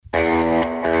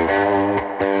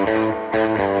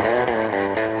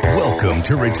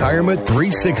Welcome to Retirement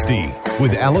 360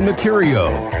 with Alan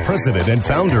Mercurio, president and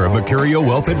founder of Mercurio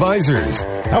Wealth Advisors.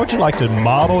 How would you like to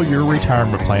model your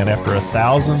retirement plan after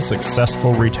 1,000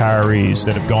 successful retirees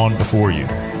that have gone before you?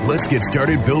 Let's get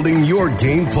started building your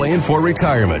game plan for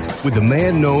retirement with the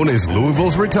man known as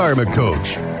Louisville's retirement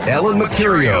coach, Alan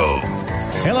Mercurio.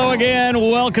 Hello again.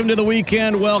 Welcome to the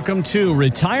weekend. Welcome to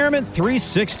Retirement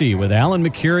 360 with Alan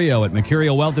Mercurio at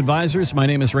Mercurio Wealth Advisors. My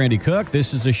name is Randy Cook.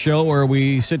 This is a show where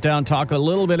we sit down and talk a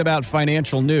little bit about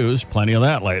financial news. Plenty of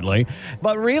that lately.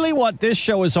 But really what this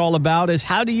show is all about is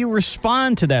how do you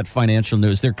respond to that financial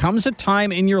news? There comes a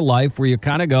time in your life where you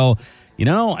kind of go, you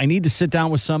know, I need to sit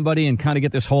down with somebody and kind of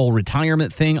get this whole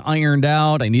retirement thing ironed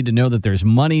out. I need to know that there's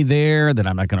money there, that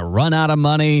I'm not going to run out of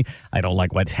money. I don't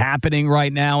like what's happening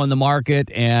right now in the market.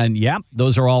 And yeah,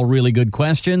 those are all really good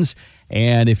questions.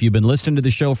 And if you've been listening to the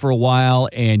show for a while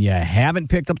and you haven't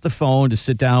picked up the phone to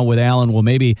sit down with Alan, well,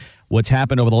 maybe what's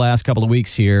happened over the last couple of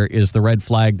weeks here is the red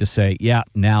flag to say, yeah,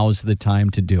 now's the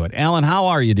time to do it. Alan, how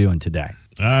are you doing today?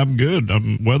 I'm good.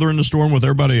 I'm weathering the storm with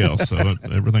everybody else, so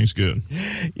everything's good.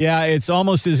 Yeah, it's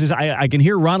almost as if I can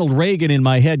hear Ronald Reagan in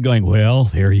my head going, well,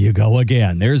 there you go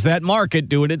again. There's that market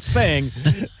doing its thing.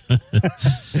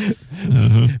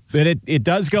 But it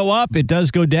does go up, it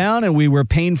does go down, and we were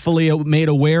painfully made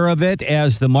aware of it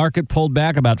as the market pulled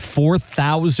back about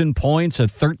 4,000 points, a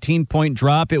 13-point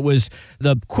drop. It was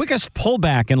the quickest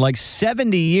pullback in like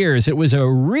 70 years. It was a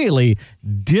really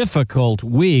difficult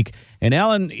week. And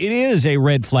Alan, it is a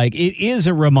red flag. It is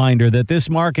a reminder that this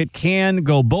market can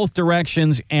go both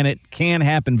directions and it can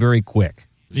happen very quick.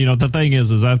 You know, the thing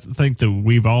is I think that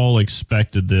we've all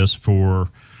expected this for,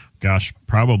 gosh,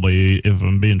 probably, if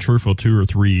I'm being truthful, 2 or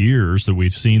 3 years, that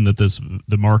we've seen that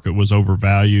the market was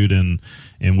overvalued, and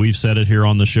we've said it here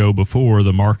on the show before.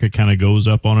 The market kind of goes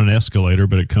up on an escalator,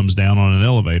 but it comes down on an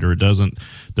elevator. It doesn't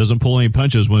pull any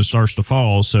punches when it starts to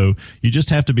fall. So you just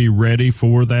have to be ready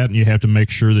for that, and you have to make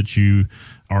sure that you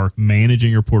are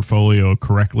managing your portfolio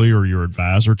correctly, or your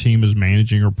advisor team is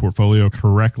managing your portfolio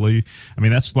correctly. I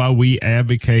mean, that's why we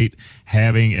advocate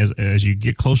having, as you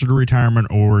get closer to retirement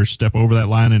or step over that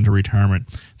line into retirement,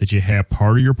 that you have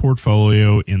part of your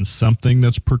portfolio in something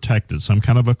that's protected, some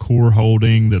kind of a core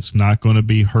holding that's not going to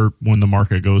be hurt when the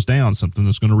market goes down, something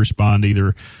that's going to respond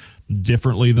either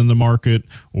differently than the market,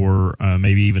 or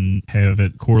maybe even have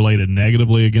it correlated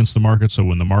negatively against the market. So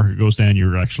when the market goes down,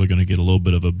 you're actually going to get a little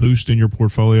bit of a boost in your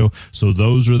portfolio. So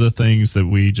those are the things that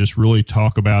we just really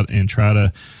talk about and try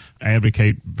to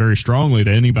advocate very strongly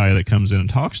to anybody that comes in and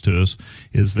talks to us,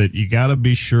 is that you got to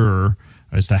be sure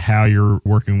as to how you're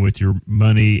working with your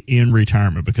money in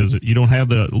retirement, because you don't have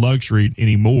the luxury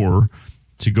anymore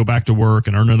to go back to work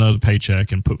and earn another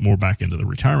paycheck and put more back into the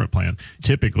retirement plan.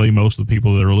 Typically, most of the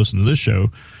people that are listening to this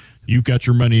show, you've got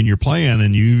your money in your plan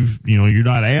and you're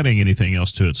not adding anything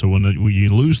else to it. So when you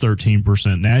lose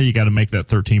 13%, now you got to make that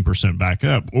 13% back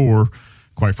up, or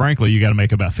quite frankly, you got to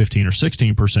make about 15 or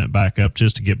 16% back up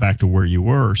just to get back to where you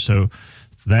were. So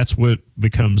that's what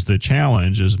becomes the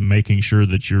challenge, is making sure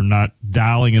that you're not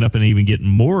dialing it up and even getting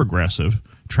more aggressive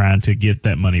trying to get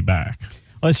that money back.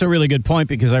 Well, that's a really good point,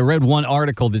 because I read one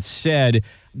article that said,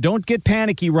 don't get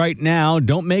panicky right now.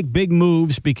 Don't make big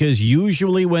moves, because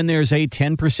usually when there's a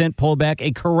 10% pullback,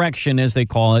 a correction as they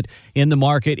call it in the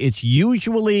market, it's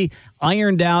usually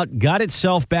ironed out, got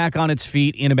itself back on its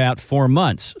feet in about 4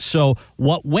 months. So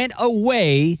what went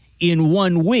away in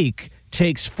 1 week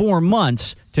takes 4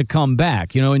 months to come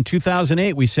back. You know, in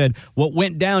 2008, we said what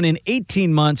went down in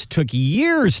 18 months took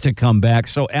years to come back.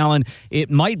 So, Alan, it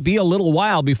might be a little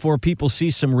while before people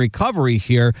see some recovery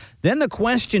here. Then the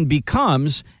question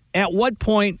becomes, at what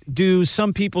point do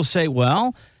some people say,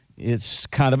 well, it's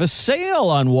kind of a sale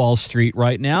on Wall Street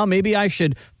right now. Maybe I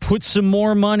should put some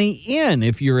more money in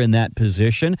if you're in that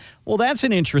position. Well, that's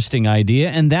an interesting idea,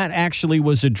 and that actually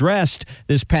was addressed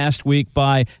this past week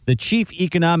by the chief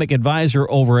economic advisor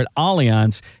over at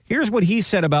Allianz. Here's what he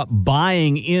said about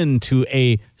buying into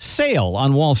a sale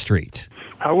on Wall Street.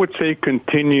 I would say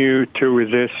continue to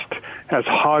resist, as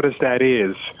hard as that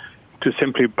is, to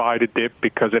simply buy the dip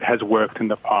because it has worked in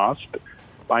the past.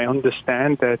 I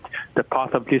understand that the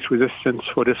path of least resistance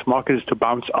for this market is to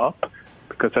bounce up,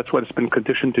 because that's what it's been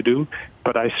conditioned to do.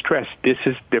 But I stress, this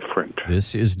is different.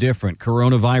 This is different.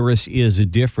 Coronavirus is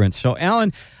different. So,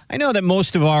 Alan, I know that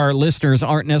most of our listeners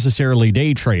aren't necessarily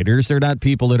day traders. They're not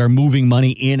people that are moving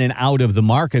money in and out of the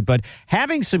market. But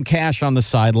having some cash on the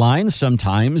sidelines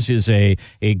sometimes is a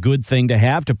good thing to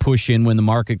have to push in when the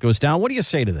market goes down. What do you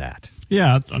say to that?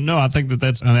 Yeah, no, I think that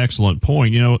that's an excellent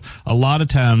point. You know, a lot of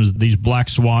times these black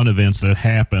swan events that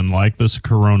happen, like this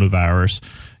coronavirus,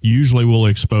 usually will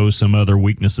expose some other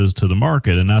weaknesses to the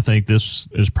market. And I think this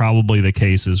is probably the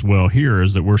case as well here,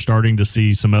 is that we're starting to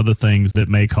see some other things that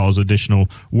may cause additional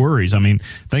worries. I mean,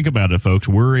 think about it, folks.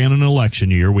 We're in an election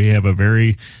year. We have a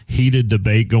very heated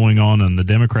debate going on the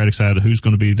Democratic side of who's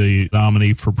going to be the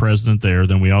nominee for president there.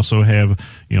 Then we also have,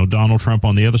 Donald Trump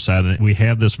on the other side. And we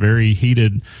have this very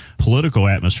heated political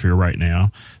atmosphere right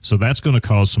now. So that's going to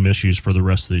cause some issues for the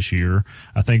rest of this year.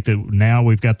 I think that now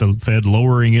we've got the Fed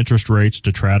lowering interest rates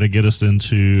to try to get us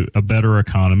into a better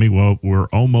economy. Well, we're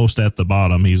almost at the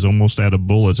bottom. He's almost out of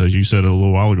bullets, as you said a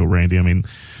little while ago, Randy. I mean,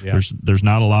 there's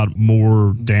not a lot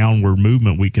more downward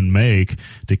movement we can make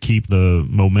to keep the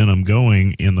momentum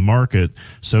going in the market.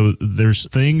 So there's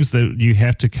things that you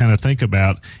have to kind of think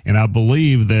about. And I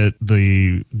believe that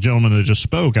the gentleman that just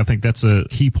spoke, I think that's a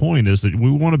key point, is that we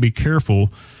want to be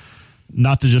careful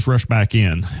not to just rush back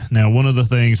in. Now, one of the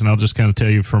things, and I'll just kind of tell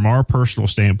you from our personal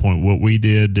standpoint, what we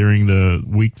did during the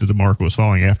week that the market was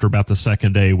falling, after about the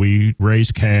second day, we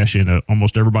raised cash in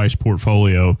almost everybody's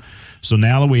portfolio. So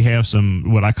now that we have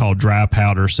some, what I call dry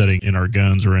powder sitting in our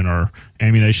guns or in our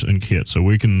ammunition kit, so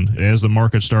we can, as the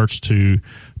market starts to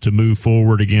move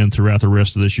forward again throughout the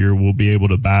rest of this year, we'll be able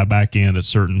to buy back in at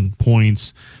certain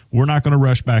points. We're not going to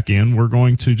rush back in. We're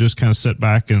going to just kind of sit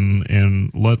back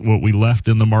and let what we left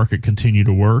in the market continue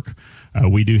to work.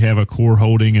 We do have a core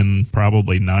holding in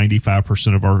probably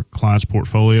 95% of our clients'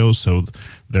 portfolios, so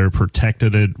they're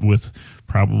protected with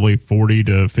probably 40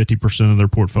 to 50% of their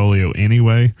portfolio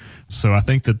anyway. So I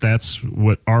think that that's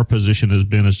what our position has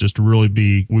been, is just to really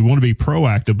we want to be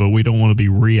proactive, but we don't want to be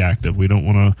reactive. We don't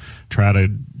want to try to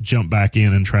jump back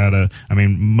in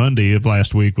and Monday of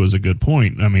last week was a good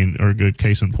point. Or a good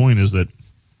case in point is that,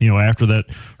 after that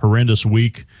horrendous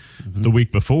week, the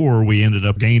week before, we ended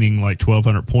up gaining like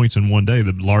 1,200 points in one day,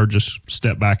 the largest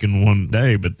step back in one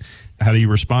day. But how do you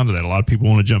respond to that? A lot of people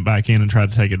want to jump back in and try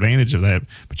to take advantage of that,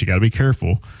 but you got to be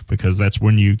careful, because that's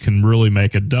when you can really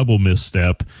make a double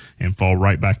misstep and fall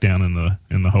right back down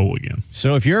in the hole again.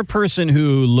 So if you're a person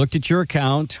who looked at your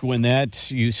account when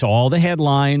you saw all the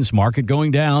headlines, market going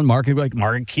down,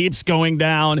 market keeps going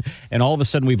down, and all of a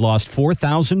sudden we've lost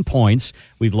 4,000 points,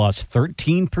 we've lost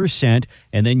 13%,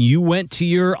 and then you went to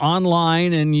your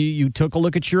online and you took a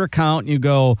look at your account and you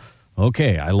go,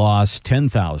 okay, I lost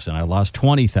 $10,000, I lost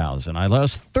 $20,000, I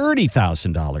lost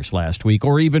 $30,000 last week,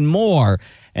 or even more.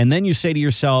 And then you say to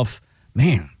yourself,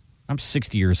 man, I'm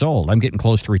 60 years old. I'm getting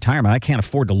close to retirement. I can't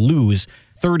afford to lose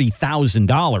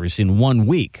 $30,000 in 1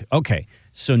 week. Okay,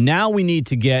 so now we need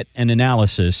to get an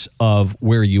analysis of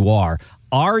where you are.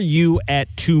 Are you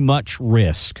at too much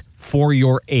risk for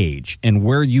your age and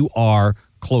where you are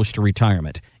close to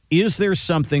retirement? Is there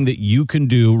something that you can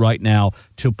do right now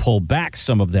to pull back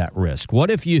some of that risk? What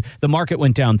if the market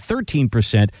went down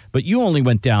 13%, but you only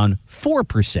went down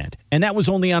 4%, and that was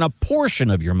only on a portion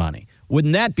of your money?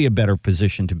 Wouldn't that be a better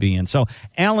position to be in? So,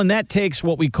 Alan, that takes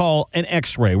what we call an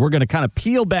X-ray. We're going to kind of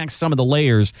peel back some of the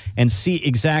layers and see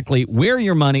exactly where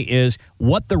your money is,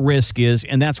 what the risk is,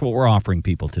 and that's what we're offering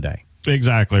people today.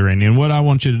 Exactly, Randy. And what I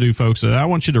want you to do, folks, I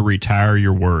want you to retire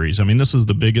your worries. This is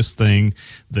the biggest thing,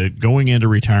 that going into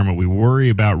retirement, we worry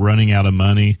about running out of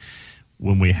money.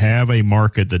 When we have a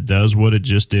market that does what it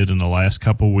just did in the last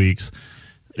couple of weeks,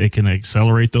 it can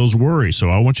accelerate those worries. So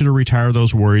I want you to retire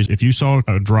those worries. If you saw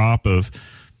a drop of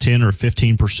 10 or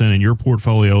 15% in your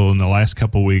portfolio in the last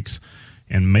couple of weeks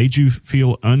and made you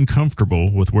feel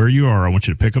uncomfortable with where you are, I want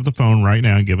you to pick up the phone right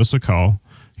now and give us a call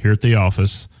here at the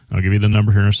office. I'll give you the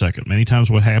number here in a second. Many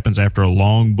times what happens after a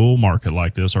long bull market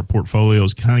like this, our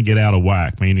portfolios kind of get out of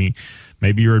whack, meaning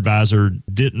maybe your advisor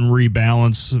didn't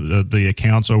rebalance the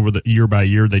accounts over the year by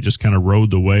year. They just kind of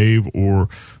rode the wave, or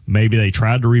maybe they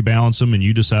tried to rebalance them and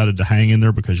you decided to hang in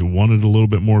there because you wanted a little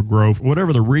bit more growth.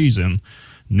 Whatever the reason,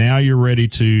 now you're ready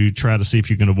to try to see if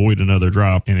you can avoid another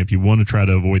drop. And if you want to try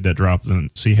to avoid that drop, then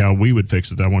see how we would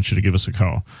fix it. I want you to give us a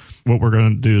call. What we're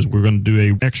going to do is we're going to do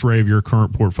a X-ray of your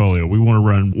current portfolio. We want to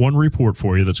run one report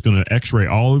for you that's going to X-ray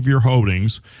all of your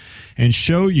holdings and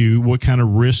show you what kind of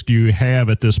risk you have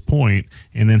at this point,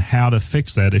 and then how to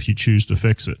fix that if you choose to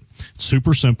fix it. It's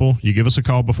super simple. You give us a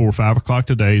call before 5 o'clock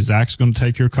today. Zach's going to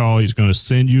take your call. He's going to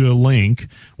send you a link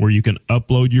where you can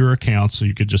upload your accounts. So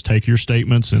you could just take your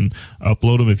statements and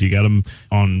upload them. If you got them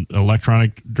on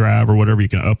electronic drive or whatever, you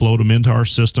can upload them into our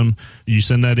system. You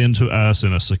send that into us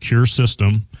in a secure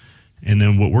system. And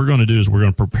then what we're going to do is we're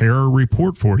going to prepare a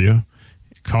report for you,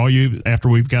 call you after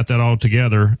we've got that all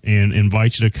together and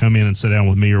invite you to come in and sit down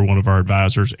with me or one of our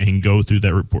advisors and go through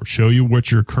that report. Show you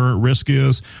what your current risk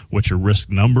is, what your risk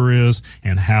number is,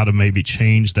 and how to maybe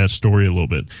change that story a little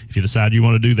bit. If you decide you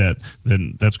want to do that,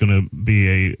 then that's going to be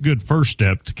a good first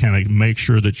step to kind of make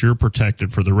sure that you're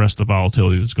protected for the rest of the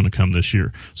volatility that's going to come this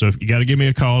year. So if you got to give me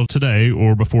a call today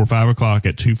or before 5 o'clock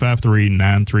at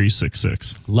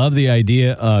 253-9366. Love the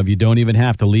idea of you don't even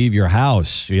have to leave your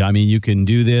house. I mean, you can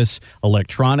do this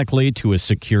electronically to a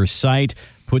secure site.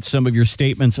 Put some of your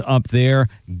statements up there.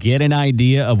 Get an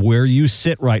idea of where you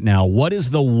sit right now. What is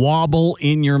the wobble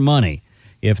in your money?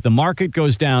 If the market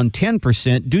goes down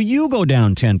 10%, do you go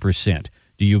down 10%?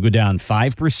 Do you go down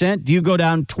 5%? Do you go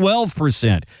down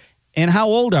 12%? And how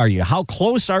old are you? How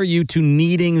close are you to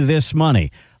needing this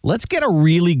money? Let's get a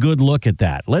really good look at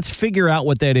that. Let's figure out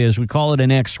what that is. We call it an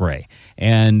X-ray.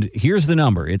 And here's the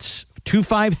number. It's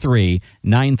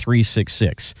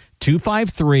 253-9366.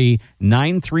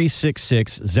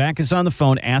 253-9366. Zach is on the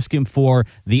phone. Ask him for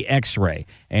the X-ray,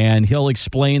 and he'll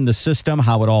explain the system,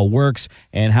 how it all works,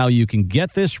 and how you can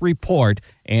get this report.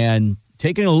 And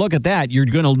taking a look at that, you're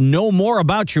going to know more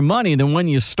about your money than when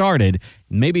you started.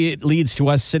 Maybe it leads to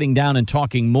us sitting down and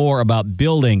talking more about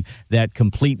building that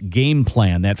complete game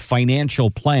plan, that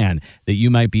financial plan that you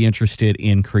might be interested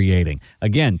in creating.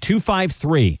 Again,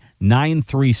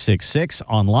 253-9366.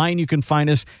 Online, you can find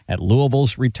us at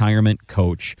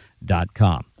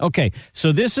Louisville'sRetirementCoach.com. Okay,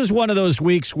 so this is one of those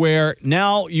weeks where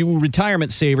now you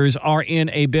retirement savers are in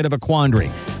a bit of a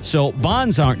quandary. So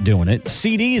bonds aren't doing it,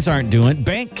 CDs aren't doing it,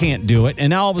 bank can't do it, and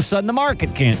now all of a sudden the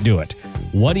market can't do it.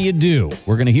 What do you do?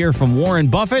 We're going to hear from Warren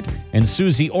Buffett and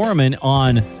Susie Orman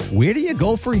on where do you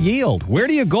go for yield? Where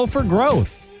do you go for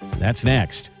growth? That's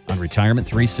next on Retirement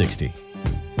 360.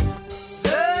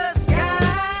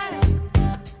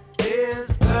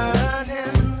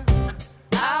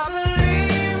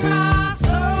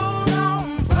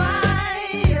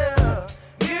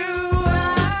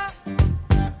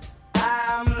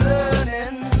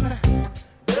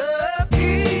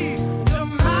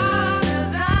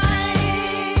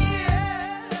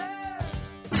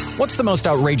 What's the most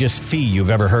outrageous fee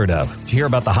you've ever heard of? Did you hear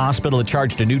about the hospital that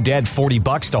charged a new dad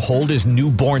 $40 to hold his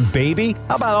newborn baby?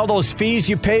 How about all those fees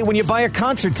you pay when you buy a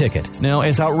concert ticket? Now,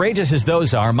 as outrageous as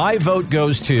those are, my vote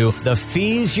goes to the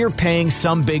fees you're paying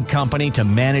some big company to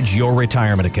manage your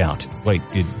retirement account. Wait,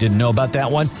 you didn't know about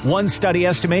that one? One study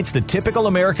estimates the typical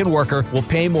American worker will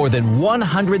pay more than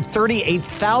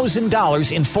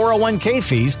 $138,000 in 401k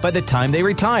fees by the time they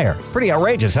retire. Pretty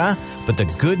outrageous, huh? But the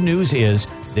good news is,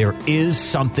 there is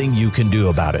something you can do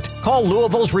about it. Call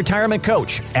Louisville's retirement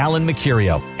coach, Alan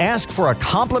Mercurio. Ask for a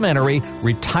complimentary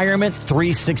Retirement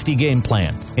 360 game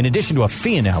plan. In addition to a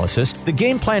fee analysis, the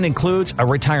game plan includes a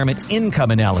retirement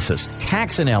income analysis,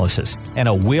 tax analysis, and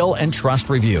a will and trust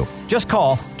review. Just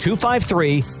call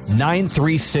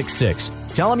 253-9366.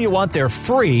 Tell them you want their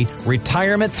free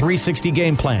Retirement 360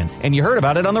 game plan, and you heard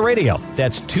about it on the radio.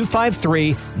 That's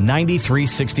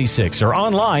 253-9366 or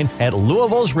online at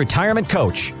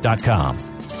Louisville'sRetirementCoach.com.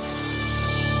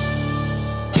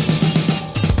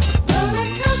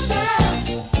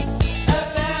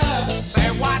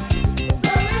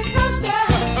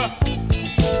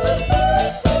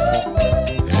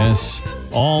 Yes,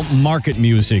 all market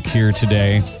music here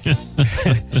today.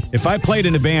 If I played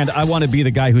in a band, I want to be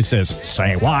the guy who says,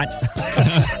 "Say what?"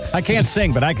 I can't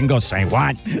sing, but I can go, "Say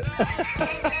what?"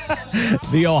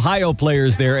 The Ohio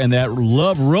players there and that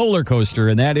love roller coaster,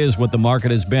 and that is what the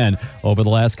market has been over the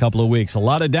last couple of weeks. A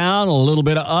lot of down, a little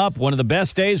bit of up, one of the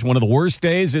best days, one of the worst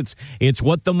days. It's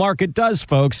what the market does,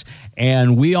 folks,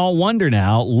 and we all wonder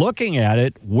now, looking at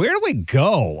it, where do we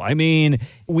go? I mean,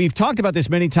 we've talked about this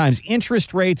many times.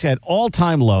 Interest rates at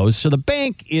all-time lows, so the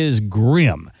bank is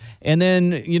grim. And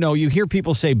then, you hear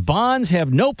people say bonds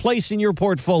have no place in your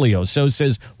portfolio. So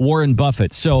says Warren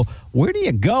Buffett. So where do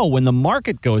you go when the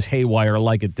market goes haywire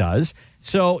like it does?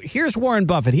 So here's Warren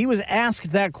Buffett. He was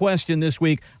asked that question this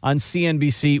week on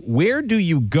CNBC. Where do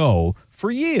you go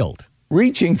for yield?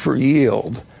 Reaching for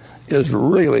yield is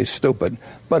really stupid,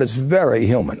 but it's very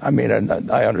human. I mean,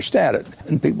 I understand it.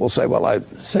 And people say, well, I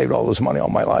saved all this money all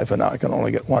my life and now I can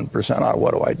only get 1% out.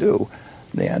 What do I do?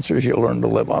 The answer is you learn to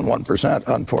live on 1%,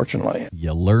 unfortunately.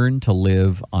 You learn to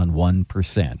live on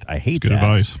 1%. I hate Good that.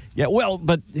 advice. Yeah, well,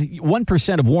 but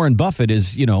 1% of Warren Buffett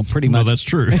is, pretty much. No, that's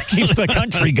true. Keeps the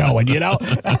country going,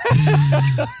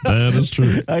 That is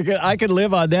true. I could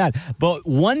live on that. But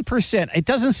 1%, it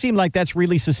doesn't seem like that's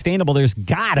really sustainable. There's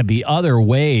got to be other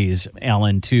ways,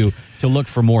 Alan, to look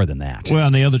for more than that. Well,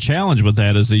 and the other challenge with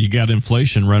that is that you got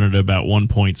inflation running at about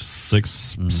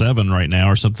 1.67 right now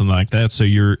or something like that. So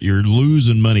you're losing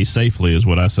losing money safely is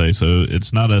what I say. So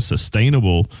it's not a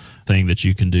sustainable thing that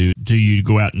you can do. Do you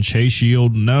go out and chase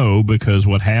yield? No, because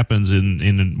what happens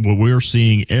in what we're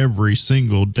seeing every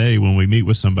single day when we meet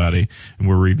with somebody and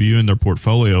we're reviewing their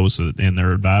portfolios and their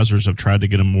advisors have tried to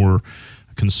get them more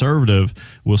conservative,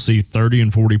 we'll see 30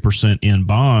 and 40% in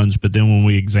bonds. But then when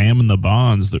we examine the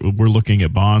bonds, we're looking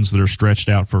at bonds that are stretched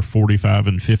out for 45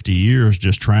 and 50 years,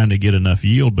 just trying to get enough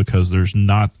yield because there's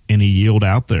not any yield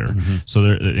out there. Mm-hmm. So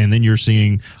and then you're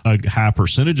seeing a high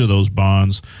percentage of those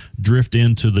bonds drift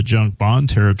into the junk bond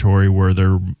territory where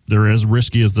they're as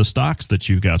risky as the stocks that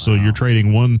you've got. So you're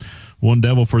trading one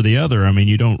devil for the other. I mean,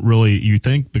 you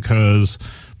think because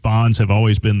bonds have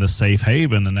always been the safe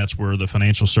haven, and that's where the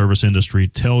financial service industry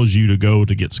tells you to go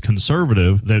to get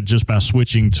conservative, that just by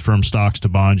switching from stocks to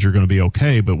bonds, you're going to be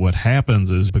okay. But what happens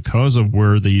is because of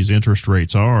where these interest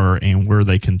rates are and where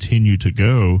they continue to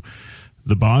go,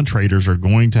 the bond traders are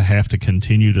going to have to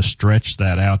continue to stretch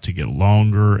that out to get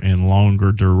longer and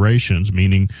longer durations,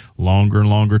 meaning longer and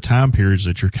longer time periods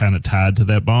that you're kind of tied to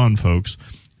that bond, folks.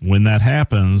 When that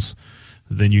happens,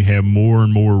 then you have more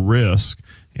and more risk.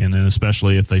 And then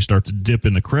especially if they start to dip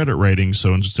in the credit rating,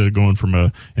 so instead of going from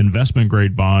a investment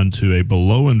grade bond to a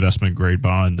below investment grade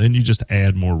bond, then you just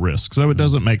add more risk. So it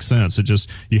doesn't make sense.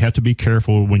 You have to be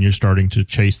careful when you're starting to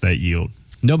chase that yield.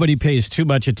 Nobody pays too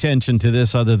much attention to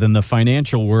this other than the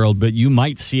financial world, but you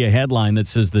might see a headline that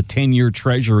says the 10-year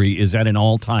Treasury is at an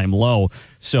all-time low.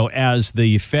 So as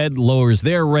the Fed lowers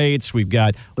their rates, we've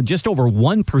got just over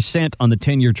 1% on the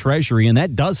 10-year Treasury, and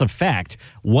that does affect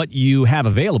what you have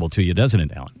available to you, doesn't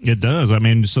it, Alan? It does. I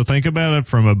mean, so think about it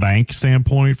from a bank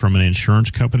standpoint, from an insurance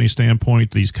company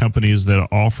standpoint. These companies that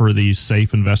offer these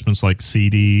safe investments like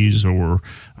CDs or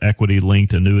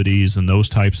equity-linked annuities and those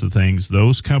types of things,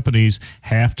 those companies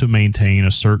have to maintain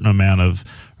a certain amount of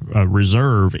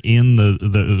reserve in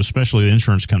especially the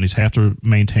insurance companies have to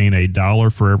maintain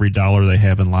 $1 for every dollar they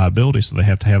have in liability. So they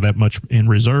have to have that much in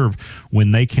reserve.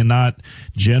 When they cannot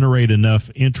generate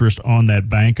enough interest on that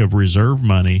bank of reserve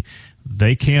money,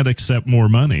 they can't accept more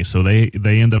money. So they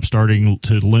end up starting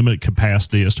to limit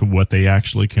capacity as to what they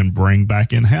actually can bring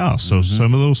back in-house. So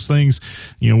some of those things,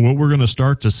 what we're going to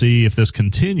start to see if this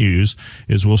continues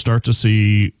is we'll start to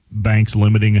see banks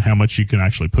limiting how much you can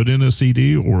actually put in a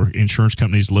CD, or insurance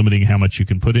companies limiting how much you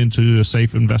can put into a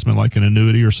safe investment like an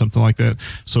annuity or something like that.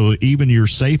 So even your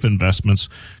safe investments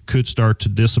could start to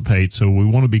dissipate. So we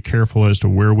want to be careful as to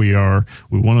where we are.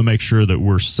 We want to make sure that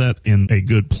we're set in a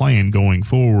good plan going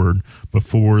forward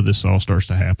before this all starts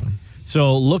to happen.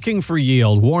 So looking for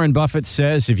yield, Warren Buffett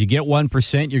says if you get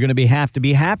 1%, you're going to have to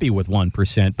be happy with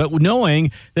 1%. But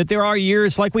knowing that there are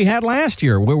years like we had last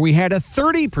year where we had a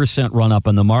 30% run up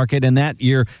in the market, and that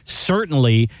year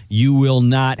certainly you will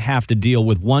not have to deal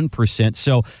with 1%.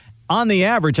 So on the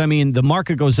average, I mean, the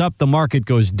market goes up, the market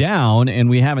goes down, and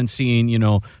we haven't seen,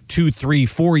 2, 3,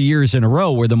 4 years in a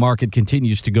row where the market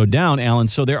continues to go down, Alan.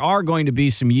 So there are going to be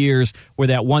some years where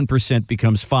that 1%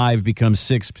 becomes 5, becomes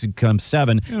 6, becomes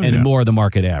 7, more of the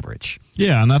market average.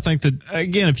 Yeah, and I think that,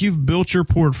 again, if you've built your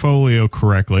portfolio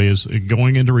correctly, is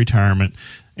going into retirement,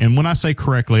 and when I say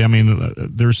correctly, I mean,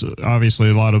 there's obviously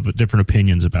a lot of different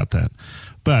opinions about that.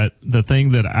 But the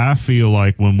thing that I feel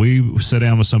like when we sit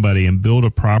down with somebody and build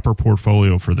a proper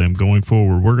portfolio for them going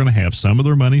forward, we're going to have some of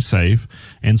their money safe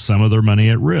and some of their money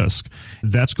at risk.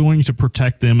 That's going to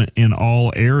protect them in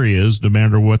all areas, no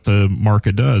matter what the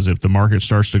market does. If the market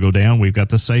starts to go down, we've got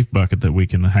the safe bucket that we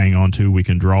can hang on to. We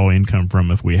can draw income from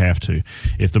if we have to.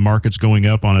 If the market's going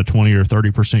up on a 20 or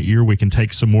 30% year, we can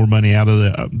take some more money out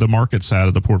of the market side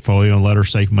of the portfolio and let our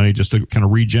safe money just to kind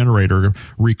of regenerate or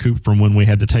recoup from when we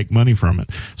had to take money from it.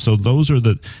 So those are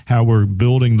how we're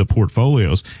building the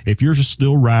portfolios. If you're just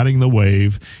still riding the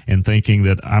wave and thinking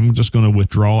that I'm just going to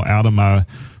withdraw out of my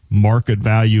market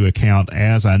value account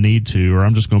as I need to, or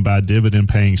I'm just going to buy dividend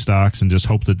paying stocks and just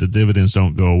hope that the dividends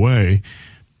don't go away,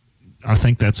 I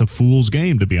think that's a fool's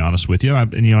game, to be honest with you.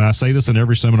 I say this in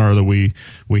every seminar that we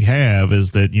have, is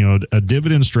that, a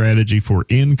dividend strategy for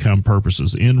income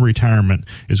purposes in retirement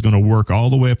is going to work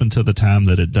all the way up until the time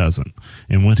that it doesn't.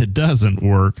 And when it doesn't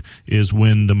work is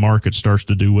when the market starts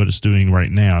to do what it's doing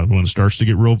right now. When it starts to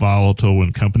get real volatile,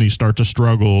 when companies start to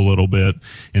struggle a little bit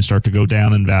and start to go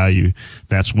down in value,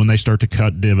 that's when they start to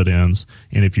cut dividends.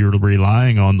 And if you're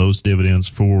relying on those dividends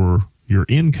for your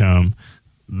income,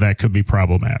 that could be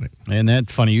problematic. And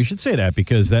that's funny you should say that,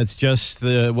 because that's just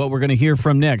what we're going to hear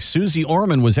from next. Susie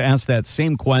Orman was asked that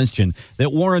same question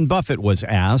that Warren Buffett was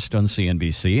asked on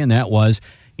CNBC, and that was,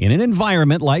 in an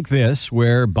environment like this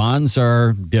where bonds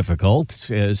are difficult,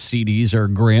 CDs are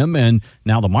grim, and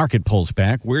now the market pulls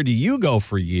back, where do you go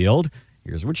for yield?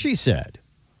 Here's what she said.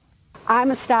 I'm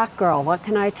a stock girl. What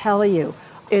can I tell you?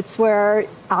 It's where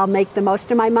I'll make the most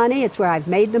of my money. It's where I've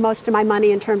made the most of my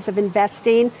money in terms of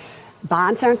investing.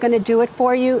 Bonds aren't going to do it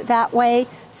for you that way.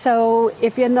 So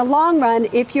if in the long run,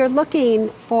 if you're looking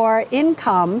for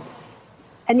income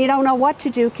and you don't know what to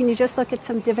do, can you just look at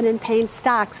some dividend-paying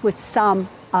stocks with some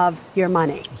of your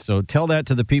money? So tell that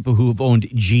to the people who have owned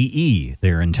GE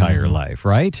their entire life,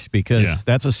 right? Because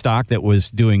that's a stock that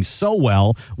was doing so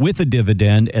well with a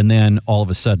dividend, and then all of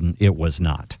a sudden it was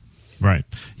not. Right.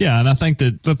 Yeah, and I think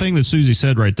that the thing that Susie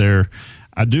said right there,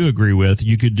 I do agree with.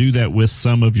 You could do that with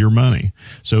some of your money.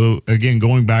 So again,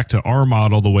 going back to our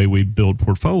model, the way we build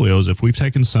portfolios, if we've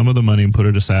taken some of the money and put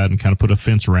it aside and kind of put a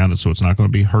fence around it so it's not going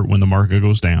to be hurt when the market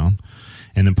goes down,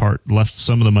 and in part left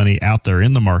some of the money out there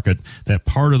in the market, that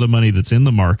part of the money that's in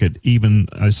the market, even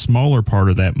a smaller part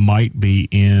of that might be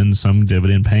in some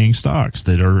dividend paying stocks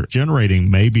that are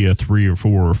generating maybe a 3 or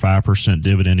 4 or 5%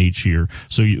 dividend each year.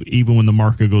 So even when the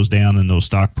market goes down and those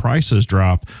stock prices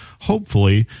drop,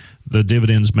 hopefully the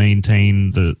dividends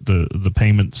maintain the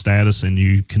payment status and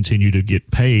you continue to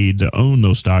get paid to own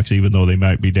those stocks, even though they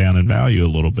might be down in value a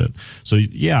little bit. So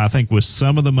yeah, I think with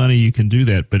some of the money you can do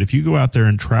that. But if you go out there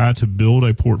and try to build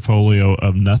a portfolio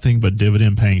of nothing but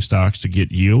dividend paying stocks to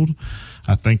get yield,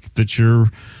 I think that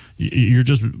you're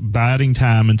just biding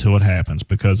time until it happens,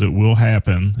 because it will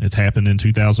happen. It's happened in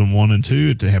 2001 and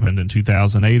 2. It happened in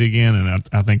 2008 again. And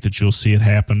I think that you'll see it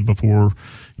happen before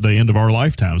the end of our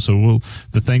lifetime. So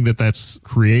the thing that's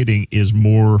creating is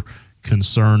more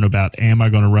concern about, am I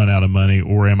going to run out of money,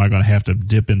 or am I going to have to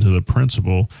dip into the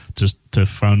principal just to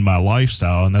fund my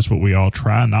lifestyle? And that's what we all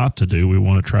try not to do. We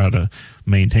want to try to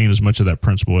maintain as much of that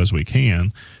principal as we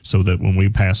can, so that when we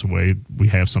pass away, we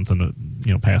have something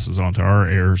that passes on to our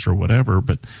heirs or whatever.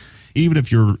 But even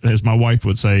if you're, as my wife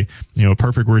would say, a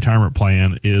perfect retirement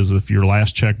plan is if your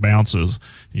last check bounces,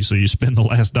 so you spend the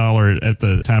last dollar at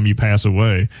the time you pass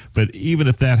away. But even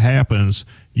if that happens,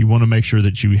 you want to make sure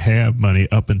that you have money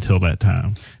up until that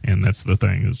time. And that's the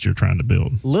thing that you're trying to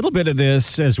build. A little bit of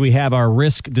this, as we have our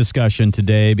risk discussion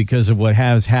today, because of what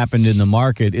has happened in the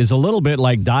market, is a little bit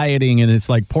like dieting, and it's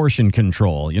like portion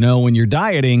control. When you're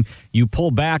dieting, you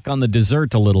pull back on the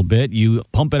dessert a little bit, you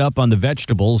pump it up on the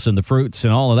vegetables and the fruits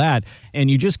and all of that, and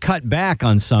you just cut back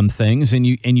on some things, and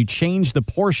you change the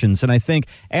portions. And I think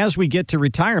as we get to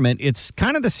retirement, it's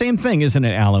kind of the same thing, isn't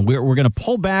it, Alan? We're going to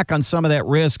pull back on some of that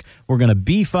risk. We're going to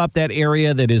beef up that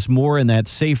area that is more in that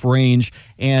safe range,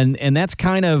 and that's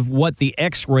kind of what the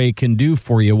X-ray can do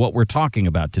for you, what we're talking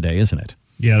about today, isn't it?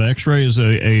 Yeah, the X-ray is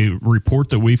a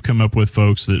report that we've come up with,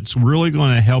 folks, that's really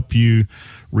going to help you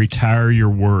retire your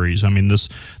worries. I mean,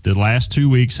 the last 2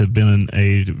 weeks have been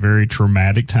a very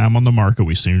traumatic time on the market.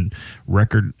 We've seen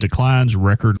record declines,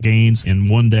 record gains in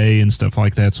one day and stuff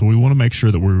like that. So we want to make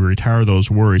sure that we retire those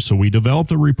worries. So we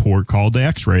developed a report called the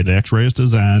X-ray. The X-ray is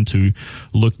designed to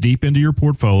look deep into your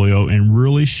portfolio and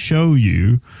really show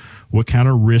you what kind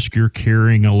of risk you're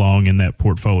carrying along in that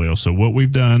portfolio. So what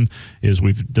we've done is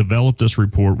we've developed this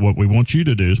report. What we want you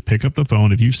to do is pick up the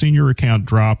phone. If you've seen your account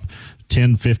drop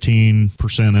 10,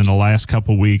 15% in the last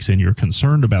couple of weeks and you're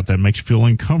concerned about that, makes you feel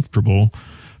uncomfortable,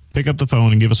 pick up the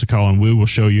phone and give us a call, and we will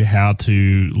show you how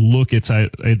to look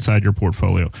inside your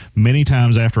portfolio. Many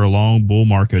times after a long bull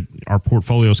market, our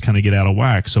portfolios kind of get out of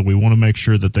whack, so we want to make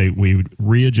sure that we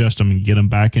readjust them and get them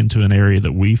back into an area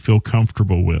that we feel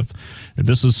comfortable with. And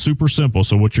this is super simple.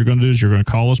 So what you're going to do is you're going to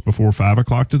call us before 5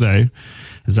 o'clock today.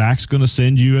 Zach's going to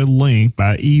send you a link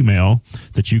by email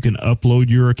that you can upload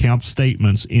your account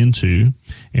statements into.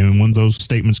 And when those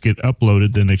statements get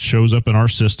uploaded, then it shows up in our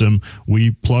system.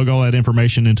 We plug all that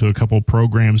information into a couple of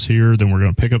programs here. Then we're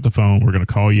going to pick up the phone. We're going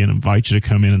to call you and invite you to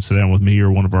come in and sit down with me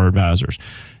or one of our advisors.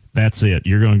 That's it.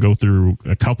 You're going to go through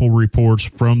a couple reports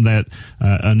from that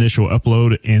initial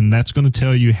upload, and that's going to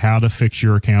tell you how to fix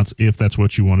your accounts if that's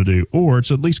what you want to do. Or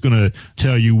it's at least going to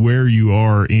tell you where you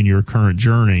are in your current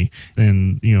journey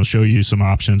and, show you some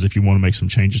options if you want to make some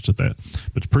changes to that.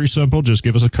 But it's pretty simple. Just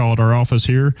give us a call at our office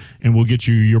here, and we'll get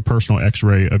you your personal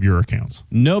X-ray of your accounts.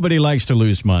 Nobody likes to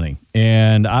lose money.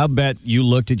 And I'll bet you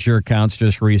looked at your accounts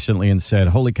just recently and said,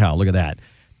 holy cow, look at that.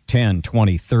 $10,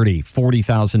 $20, $30,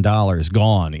 $40,000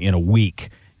 gone in a week.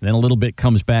 And then a little bit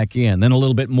comes back in. Then a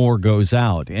little bit more goes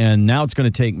out. And now it's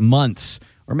going to take months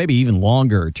or maybe even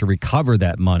longer to recover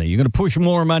that money. You're going to push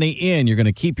more money in. You're going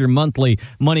to keep your monthly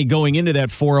money going into that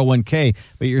 401k.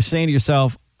 But you're saying to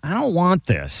yourself, I don't want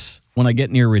this when I get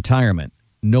near retirement.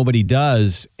 Nobody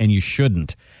does, and you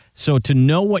shouldn't. So to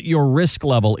know what your risk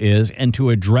level is and to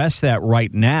address that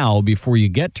right now before you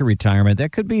get to retirement,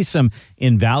 that could be some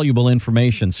invaluable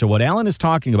information. So what Alan is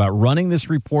talking about, running this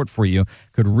report for you,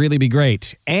 could really be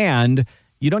great. And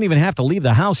You don't even have to leave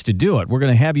the house to do it. We're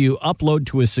going to have you upload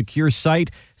to a secure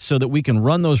site so that we can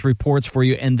run those reports for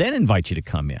you and then invite you to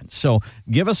come in. So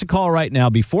give us a call right now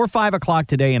before 5 o'clock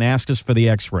today and ask us for the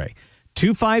x-ray.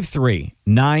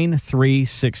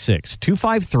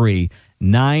 253-9366.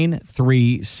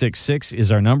 253-9366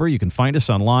 is our number. You can find us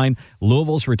online,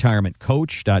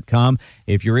 Louisville'sRetirementCoach.com.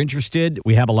 If you're interested,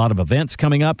 we have a lot of events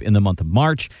coming up in the month of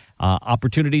March.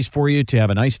 Opportunities for you to have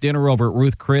a nice dinner over at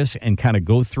Ruth Chris and kind of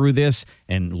go through this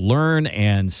and learn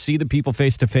and see the people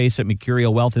face-to-face at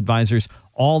Mercurio Wealth Advisors.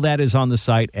 All that is on the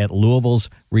site at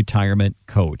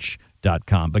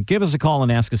Louisville'sRetirementCoach.com. But give us a call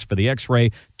and ask us for the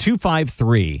x-ray,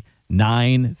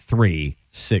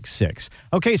 253-9366.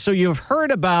 Okay, so you've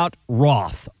heard about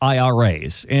Roth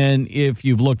IRAs, and if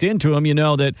you've looked into them, you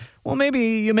know that, well, maybe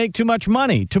you make too much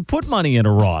money to put money in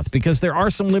a Roth because there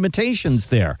are some limitations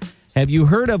there. Have you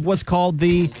heard of what's called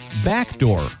the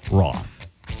backdoor Roth?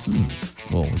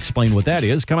 We'll explain what that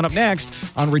is coming up next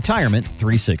on Retirement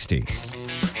 360.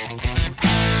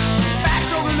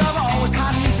 Backdoor lover, always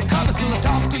hiding beneath the covers. Till I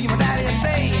talk to you, my daddy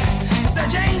say,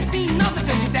 said you ain't seen nothing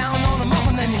till you're down on a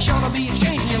muffin, then you're sure to be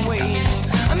changing your ways.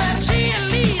 I met a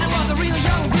cheerleader, was a real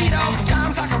young breed, all the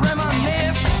times I can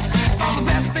reminisce. All the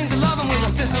best things of loving with a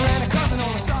sister and a cousin,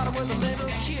 only started with a little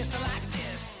kiss like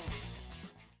this.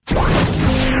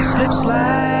 Slip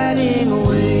sliding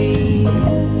away,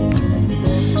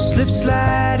 slip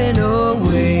sliding away.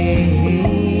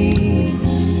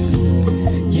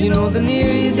 You know, the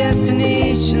nearer your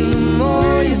destination, the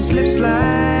more you slip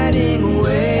sliding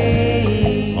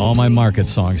away. All my market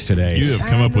songs today. You have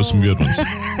come up with some good ones.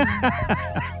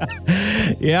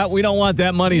 Yeah, we don't want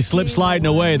that money slip sliding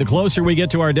away. The closer we get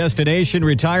to our destination,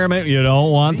 retirement, you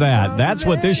don't want that. That's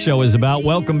what this show is about.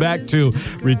 Welcome back to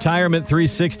Retirement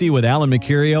 360 with Alan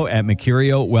Mercurio at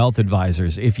Mercurio Wealth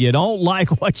Advisors. If you don't like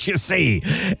what you see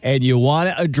and you want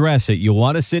to address it, you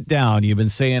want to sit down, you've been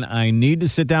saying, I need to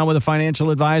sit down with a financial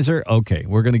advisor. Okay,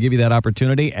 we're going to give you that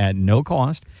opportunity at no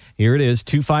cost. Here it is,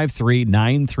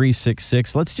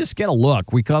 253-9366. Let's just get a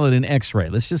look. We call it an x-ray.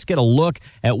 Let's just get a look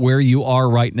at where you are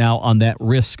right now on that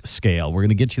risk scale. We're going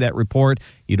to get you that report.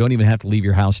 You don't even have to leave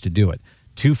your house to do it.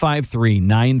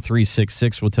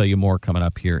 253-9366. We'll tell you more coming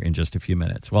up here in just a few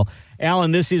minutes. Well,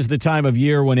 Alan, this is the time of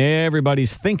year when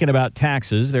everybody's thinking about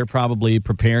taxes. They're probably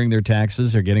preparing their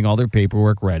taxes. They're getting all their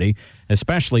paperwork ready,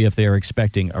 especially if they're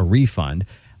expecting a refund.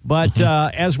 But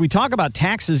as we talk about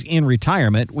taxes in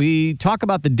retirement, we talk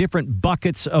about the different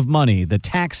buckets of money, the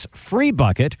tax-free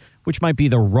bucket, which might be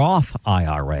the Roth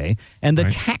IRA, and the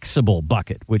taxable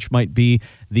bucket, which might be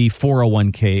the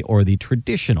 401k or the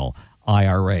traditional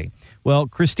IRA. Well,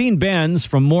 Christine Benz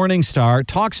from Morningstar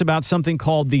talks about something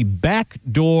called the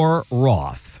backdoor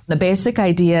Roth. The basic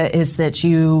idea is that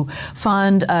you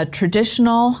fund a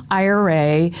traditional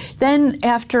IRA, then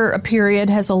after a period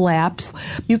has elapsed,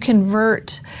 you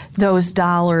convert those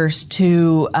dollars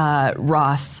to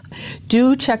Roth.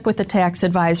 Do check with a tax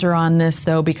advisor on this,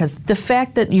 though, because the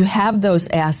fact that you have those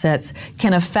assets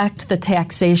can affect the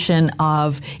taxation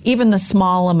of even the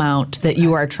small amount that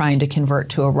you are trying to convert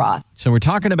to a Roth. So we're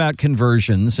talking about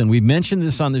conversions, and we've mentioned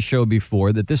this on the show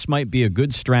before, that this might be a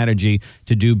good strategy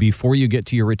to do before you get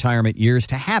to your retirement years,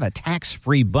 to have a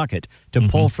tax-free bucket to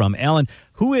pull from. Alan,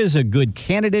 who is a good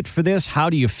candidate for this?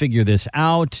 How do you figure this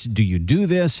out? Do you do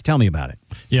this? Tell me about it.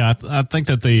 Yeah, I think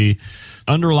that the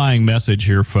underlying message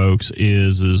here, folks,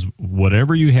 is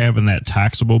whatever you have in that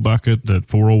taxable bucket, the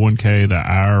 401k, the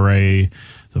IRA,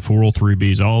 the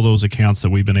 403bs, all those accounts that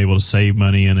we've been able to save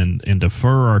money in and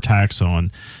defer our tax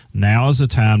on, now is the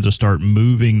time to start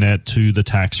moving that to the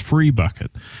tax-free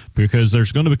bucket, because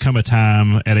there's going to become a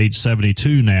time at age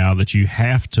 72 now that you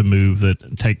have to move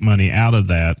that, take money out of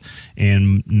that,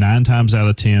 and 9 times out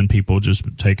of 10 people just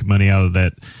take money out of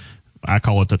that. I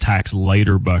call it the tax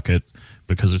later bucket,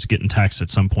 because it's getting taxed at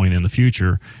some point in the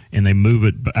future, and they move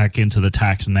it back into the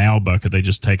tax now bucket. They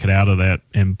just take it out of that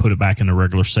and put it back into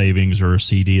regular savings or a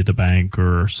CD at the bank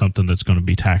or something that's going to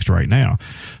be taxed right now.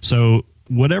 So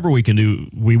whatever we can do,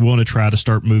 we want to try to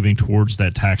start moving towards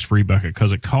that tax-free bucket,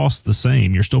 because it costs the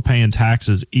same. You're still paying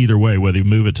taxes either way, whether you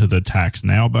move it to the tax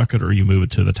now bucket or you move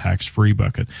it to the tax-free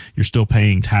bucket. You're still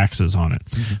paying taxes on it.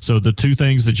 So the two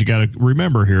things that you got to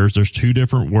remember here is there's two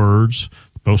different words.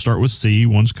 Both start with C.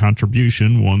 One's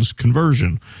contribution, one's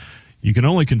conversion. You can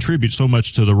only contribute so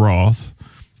much to the Roth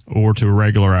or to a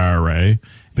regular IRA,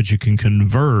 but you can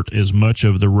convert as much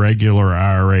of the regular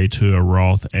IRA to a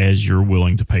Roth as you're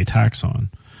willing to pay tax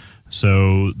on.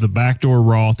 So the backdoor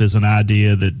Roth is an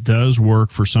idea that does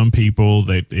work for some people,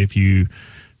 that if you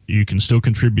You can still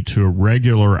contribute to a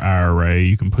regular IRA.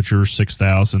 You can put your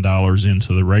 $6,000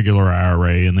 into the regular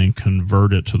IRA and then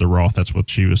convert it to the Roth. That's what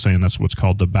she was saying. That's what's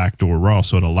called the backdoor Roth.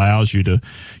 So it allows you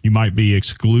might be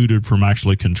excluded from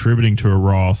actually contributing to a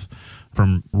Roth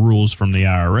from rules from the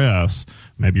IRS.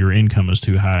 Maybe your income is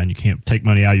too high and you can't take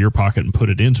money out of your pocket and put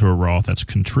it into a Roth. That's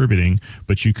contributing,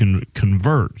 but you can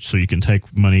convert. So you can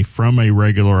take money from a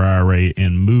regular IRA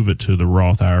and move it to the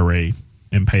Roth IRA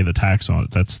and pay the tax on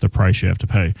it. That's the price you have to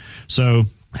pay. So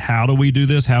how do we do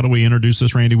this? How do we introduce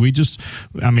this, Randy?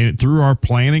 Through our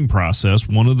planning process,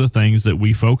 one of the things that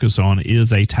we focus on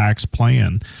is a tax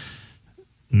plan.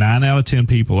 9 out of 10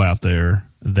 people out there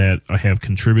that have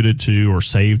contributed to or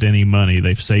saved any money,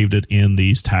 they've saved it in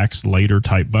these tax later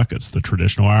type buckets, the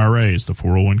traditional IRAs, the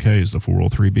 401ks, the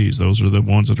 403bs. Those are the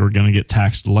ones that are going to get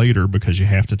taxed later because you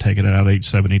have to take it out at age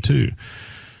 72.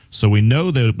 So we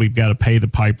know that we've got to pay the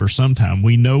piper sometime.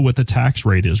 We know what the tax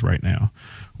rate is right now.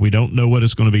 We don't know what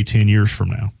it's going to be 10 years from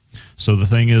now. So the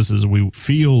thing is we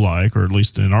feel like, or at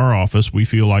least in our office, we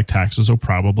feel like taxes will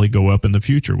probably go up in the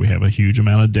future. We have a huge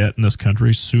amount of debt in this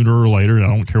country. Sooner or later, I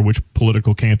don't care which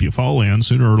political camp you fall in,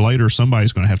 sooner or later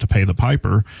somebody's going to have to pay the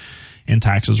piper, and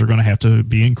taxes are going to have to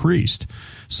be increased.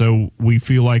 So we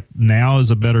feel like now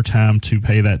is a better time to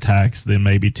pay that tax than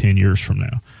maybe 10 years from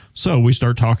now. So we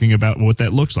start talking about what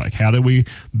that looks like. How do we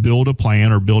build a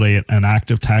plan or build an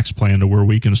active tax plan to where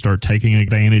we can start taking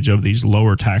advantage of these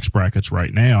lower tax brackets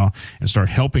right now and start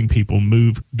helping people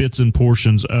move bits and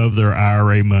portions of their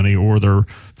IRA money or their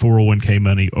 401k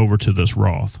money over to this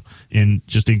Roth, and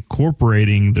just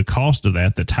incorporating the cost of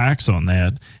that, the tax on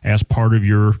that, as part of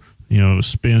your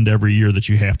spend every year that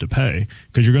you have to pay,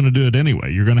 because you're going to do it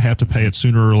anyway. You're going to have to pay it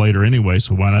sooner or later anyway,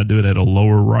 so why not do it at a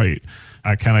lower rate?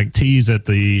 I kind of tease at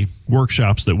the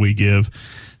workshops that we give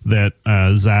that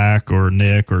Zach or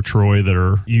Nick or Troy that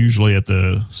are usually at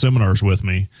the seminars with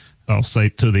me, I'll say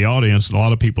to the audience, a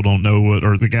lot of people don't know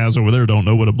or the guys over there don't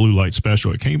know what a blue light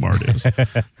special at Kmart is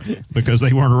because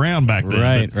they weren't around back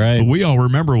then. Right. But we all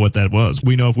remember what that was.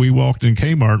 We know if we walked in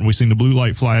Kmart and we seen the blue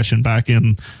light flashing back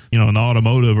in, an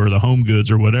automotive or the home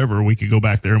goods or whatever, we could go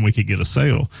back there and we could get a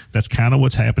sale. That's kind of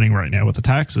what's happening right now with the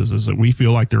taxes, is that we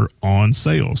feel like they're on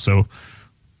sale. So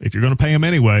if you're going to pay them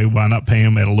anyway, why not pay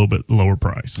them at a little bit lower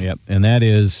price? Yep. And that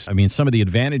is, some of the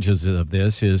advantages of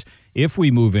this is if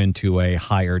we move into a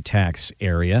higher tax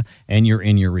area and you're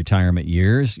in your retirement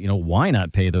years, why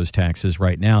not pay those taxes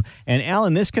right now? And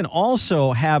Alan, this can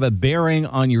also have a bearing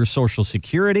on your Social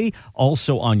Security,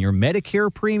 also on your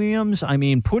Medicare premiums.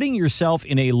 Putting yourself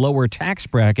in a lower tax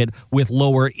bracket with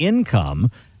lower income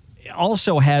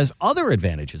also has other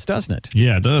advantages, doesn't it?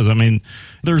 Yeah, it does.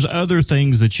 There's other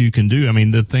things that you can do.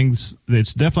 The things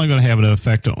that's definitely going to have an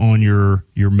effect on your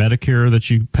Medicare that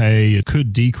you pay. It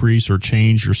could decrease or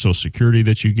change your Social Security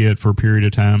that you get for a period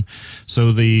of time.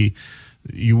 So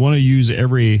you want to use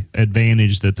every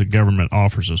advantage that the government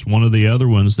offers us. One of the other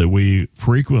ones that we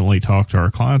frequently talk to our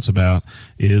clients about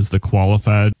is the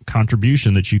qualified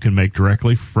contribution that you can make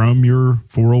directly from your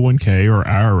 401k or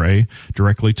IRA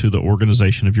directly to the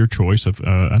organization of your choice, of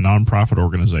a nonprofit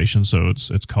organization. So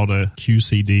it's called a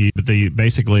QCD, but they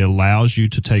basically allows you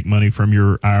to take money from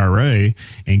your IRA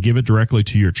and give it directly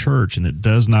to your church, and it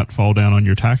does not fall down on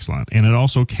your tax line. And it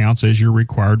also counts as your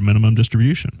required minimum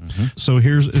distribution. Mm-hmm. So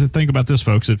think about this,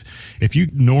 folks. If you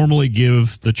normally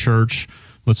give the church,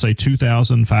 let's say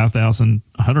 $2,000, $5,000,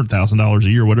 $100,000 a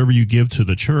year, whatever you give to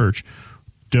the church,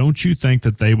 don't you think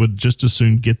that they would just as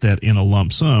soon get that in a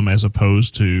lump sum as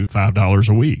opposed to $5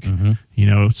 a week?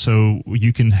 Mm-hmm. So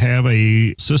you can have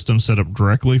a system set up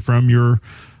directly from your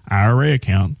IRA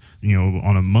account,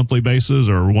 on a monthly basis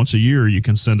or once a year. You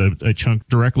can send a chunk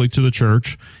directly to the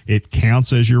church. It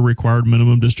counts as your required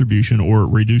minimum distribution, or it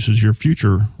reduces your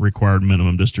future required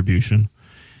minimum distribution,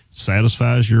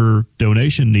 satisfies your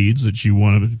donation needs that you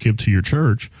want to give to your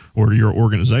church or to your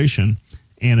organization,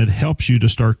 and it helps you to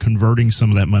start converting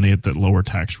some of that money at that lower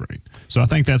tax rate. So I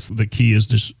think that's the key, is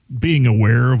just being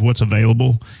aware of what's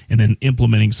available and then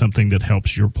implementing something that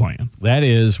helps your plan. That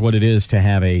is what it is to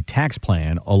have a tax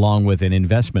plan along with an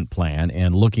investment plan,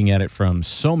 and looking at it from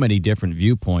so many different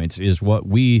viewpoints is what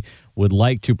we would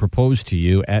like to propose to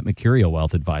you at Mercurio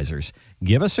Wealth Advisors.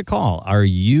 Give us a call. Are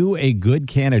you a good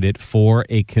candidate for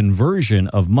a conversion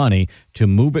of money to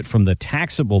move it from the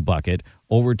taxable bucket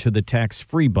over to the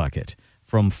tax-free bucket,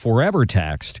 from forever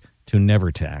taxed to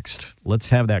never taxed? Let's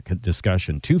have that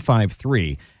discussion.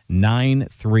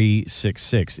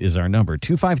 253-9366 is our number.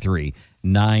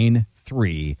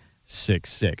 253-9366.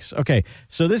 93666. Okay,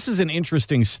 so this is an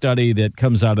interesting study that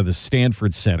comes out of the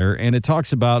Stanford Center, and it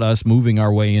talks about us moving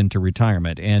our way into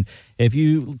retirement. And if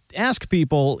you ask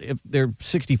people if they're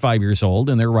 65 years old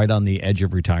and they're right on the edge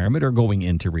of retirement or going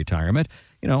into retirement,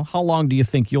 how long do you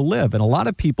think you'll live? And a lot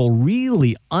of people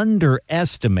really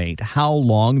underestimate how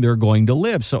long they're going to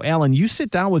live. So, Alan, you sit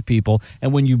down with people,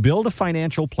 and when you build a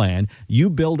financial plan,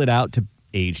 you build it out to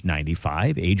age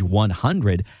 95, age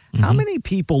 100. How many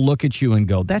people look at you and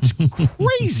go, that's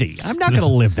crazy. I'm not going to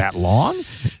live that long.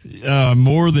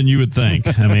 More than you would think.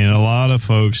 I mean, a lot of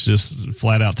folks just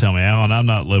flat out tell me, Alan, I'm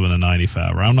not living to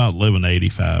 95 or I'm not living to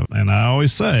 85. And I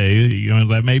always say,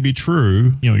 that may be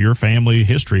true. Your family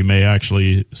history may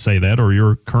actually say that, or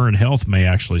your current health may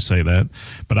actually say that.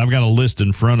 But I've got a list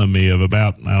in front of me of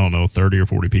about, 30 or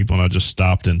 40 people, and I just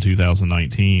stopped in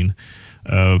 2019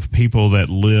 of people that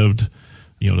lived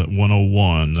at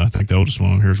 101. I think the oldest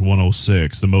one here is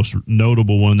 106. The most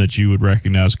notable one that you would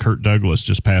recognize, Kirk Douglas,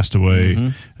 just passed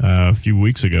away a few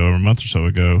weeks ago, or a month or so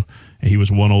ago. And he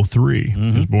was 103.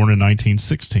 He was born in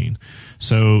 1916.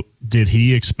 So did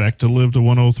he expect to live to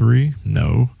 103?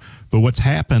 No. But what's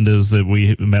happened is that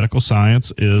medical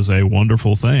science is a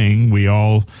wonderful thing. We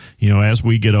all, as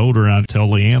we get older, and I tell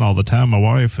Leanne all the time, my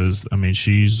wife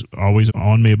she's always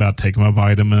on me about taking my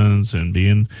vitamins and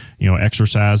being,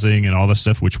 exercising and all that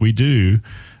stuff, which we do.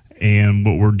 And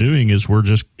what we're doing is we're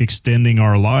just extending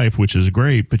our life, which is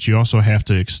great, but you also have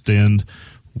to extend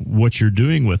what you're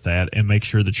doing with that and make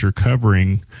sure that you're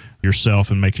covering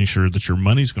yourself and making sure that your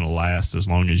money's going to last as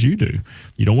long as you do.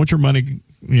 You don't want your money,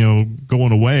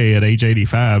 going away at age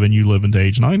 85 and you live into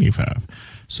age 95.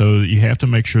 So you have to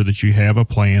make sure that you have a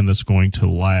plan that's going to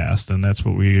last. And that's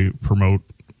what we promote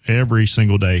every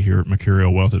single day here at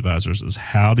Mercurial Wealth Advisors, is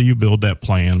how do you build that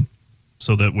plan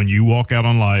so that when you walk out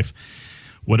on life,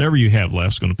 whatever you have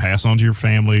left is going to pass on to your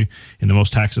family in the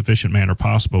most tax efficient manner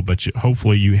possible. But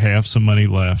hopefully you have some money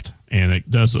left, and it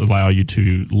does allow you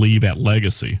to leave that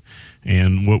legacy.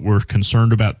 And what we're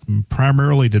concerned about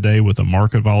primarily today with the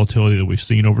market volatility that we've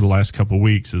seen over the last couple of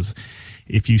weeks is,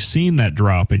 if you've seen that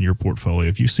drop in your portfolio,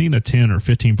 if you've seen a 10 or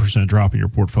 15% drop in your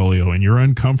portfolio and you're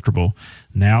uncomfortable,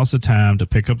 now's the time to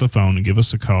pick up the phone and give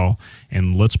us a call,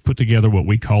 and let's put together what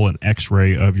we call an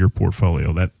X-ray of your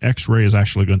portfolio. That X-ray is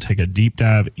actually going to take a deep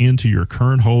dive into your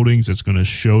current holdings. It's going to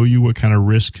show you what kind of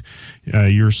risk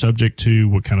you're subject to,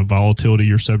 what kind of volatility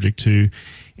you're subject to,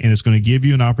 and it's going to give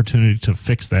you an opportunity to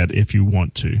fix that if you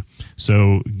want to.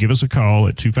 So give us a call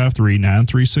at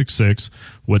 253-9366.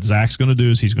 What Zach's going to do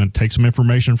is he's going to take some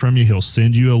information from you. He'll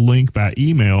send you a link by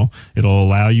email. It'll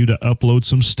allow you to upload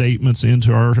some statements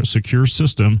into our secure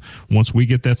system. Once we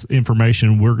get that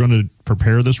information, we're going to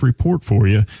prepare this report for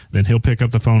you. Then he'll pick up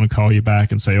the phone and call you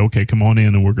back and say, okay, come on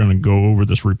in, and we're going to go over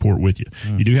this report with you.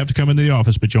 You do have to come into the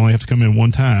office, but you only have to come in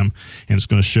one time, and it's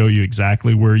going to show you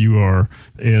exactly where you are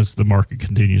as the market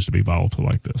continues to be volatile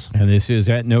like this. And this is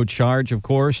at no charge, of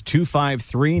course.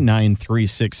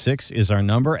 253-9366 is our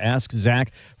number. Ask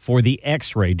Zach for the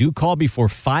X-ray. Do call before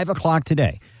 5 o'clock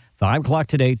today. 5 o'clock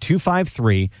today,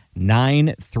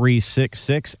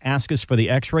 253-9366. Ask us for the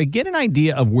X-ray. Get an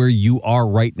idea of where you are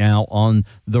right now on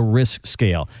the risk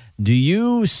scale. Do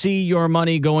you see your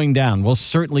money going down? Well,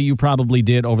 certainly you probably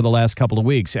did over the last couple of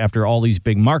weeks after all these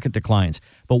big market declines.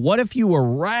 But what if you were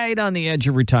right on the edge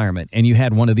of retirement and you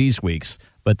had one of these weeks,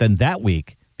 but then that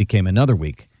week became another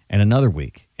week and another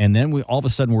week, and then all of a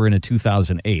sudden we're in a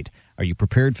 2008. Are you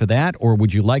prepared for that, or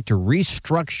would you like to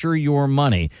restructure your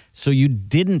money so you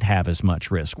didn't have as much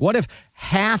risk? What if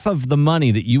half of the money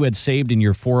that you had saved in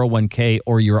your 401k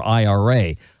or your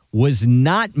IRA was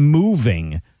not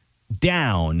moving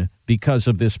down because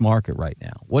of this market right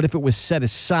now? What if it was set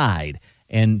aside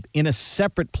and in a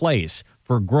separate place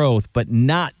for growth, but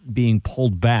not being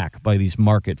pulled back by these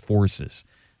market forces?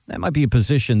 That might be a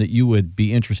position that you would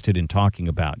be interested in talking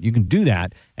about. You can do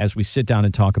that as we sit down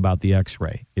and talk about the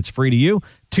X-ray. It's free to you,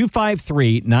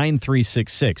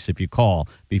 253-9366 if you call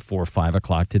before 5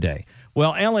 o'clock today.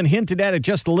 Well, Alan hinted at it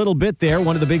just a little bit there.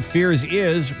 One of the big fears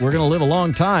is we're going to live a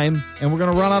long time and we're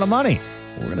going to run out of money.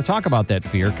 We're going to talk about that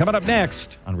fear coming up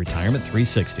next on Retirement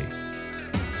 360.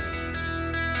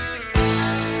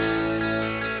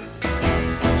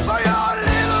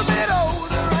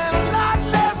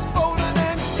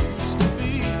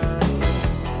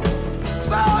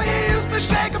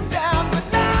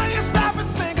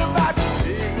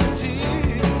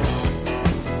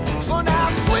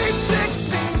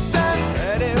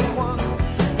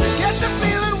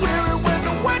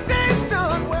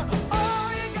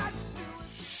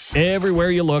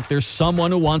 Everywhere you look, there's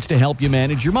someone who wants to help you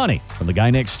manage your money. From the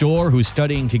guy next door who's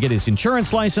studying to get his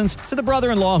insurance license to the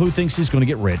brother-in-law who thinks he's going to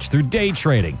get rich through day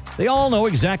trading. They all know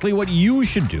exactly what you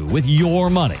should do with your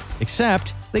money,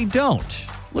 except they don't.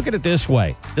 Look at it this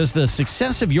way. Does the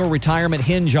success of your retirement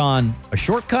hinge on a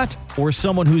shortcut or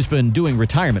someone who's been doing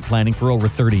retirement planning for over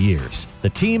 30 years? The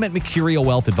team at Mercurio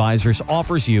Wealth Advisors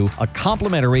offers you a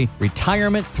complimentary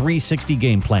Retirement 360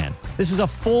 game plan. This is a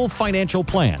full financial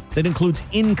plan that includes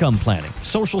income planning,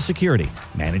 Social Security,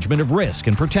 management of risk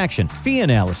and protection, fee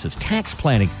analysis, tax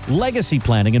planning, legacy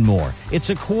planning, and more. It's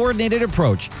a coordinated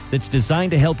approach that's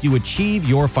designed to help you achieve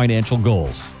your financial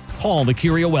goals. Call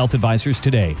Mercurio Wealth Advisors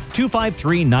today,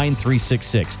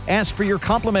 253-9366. Ask for your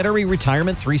complimentary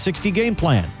Retirement 360 game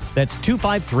plan. That's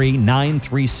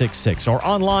 253-9366 or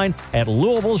online at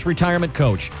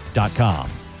Louisville'sRetirementCoach.com.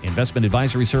 Investment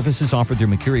advisory services offered through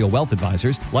Mercurio Wealth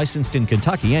Advisors, licensed in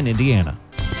Kentucky and Indiana.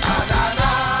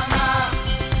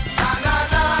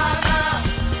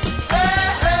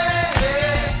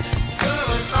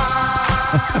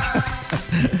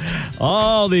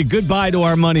 All the goodbye to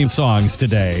our money songs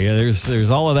today. There's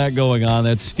all of that going on.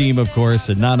 That's Steam, of course,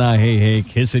 and Na Na Hey Hey,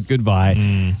 Kiss It Goodbye.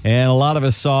 And a lot of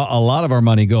us saw a lot of our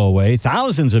money go away,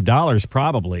 thousands of dollars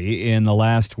probably in the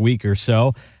last week or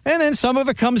so. And then some of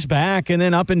it comes back, and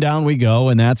then up and down we go,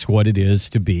 and that's what it is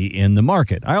to be in the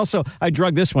market. I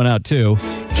drug this one out too.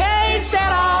 Whatever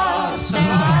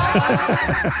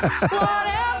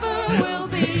will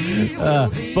be.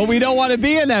 But we don't want to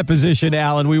be in that position,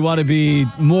 Alan. We want to be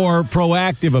more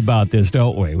proactive about this,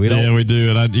 don't we? We do.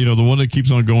 And the one that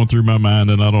keeps on going through my mind,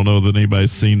 and I don't know that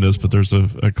anybody's seen this, but there's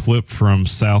a clip from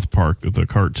South Park, the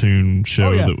cartoon show.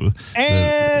 Oh,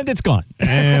 yeah. It's gone.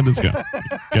 And it's gone.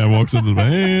 Guy walks into the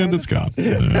and it's gone.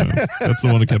 That's the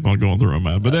one that kept on going through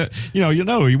my mind. But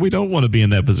we don't want to be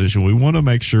in that position. We want to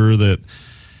make sure that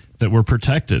we're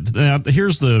protected. Now,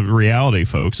 here's the reality,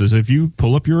 folks, is if you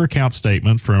pull up your account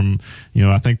statement from,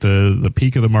 I think the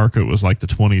peak of the market was like the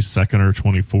 22nd or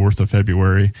 24th of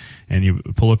February, and you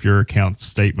pull up your account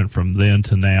statement from then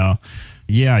to now,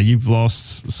 you've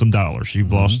lost some dollars.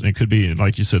 You've lost, it could be,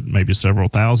 like you said, maybe several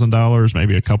 $1,000s,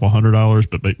 maybe a couple $100s,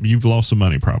 but you've lost some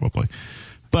money probably.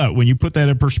 But when you put that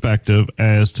in perspective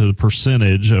as to the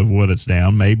percentage of what it's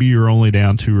down, maybe you're only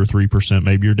down 2 or 3%,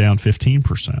 maybe you're down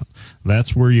 15%.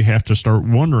 That's where you have to start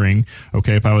wondering,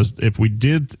 okay, if we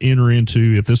did enter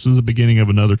into, if this is the beginning of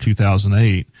another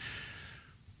 2008,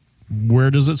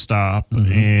 where does it stop,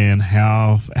 and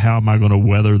how am I going to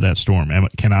weather that storm?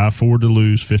 Can I afford to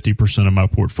lose 50% of my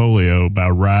portfolio by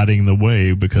riding the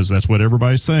wave? Because that's what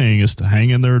everybody's saying, is to hang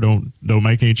in there, don't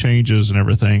make any changes and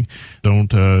everything. Don't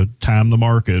time the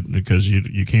market, because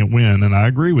you can't win. And I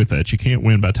agree with that. You can't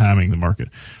win by timing the market.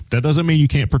 That doesn't mean you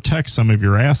can't protect some of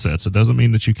your assets. It doesn't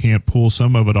mean that you can't pull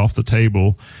some of it off the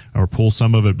table or pull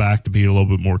some of it back to be a little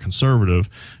bit more conservative.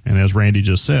 And as Randy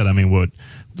just said,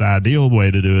 the ideal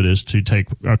way to do it is to take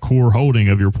a core holding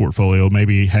of your portfolio,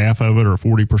 maybe half of it or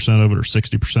 40% of it or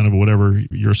 60% of it, whatever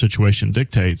your situation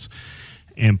dictates,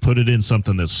 and put it in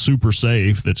something that's super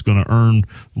safe, that's going to earn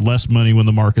less money when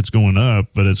the market's going up,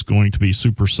 but it's going to be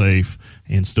super safe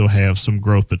and still have some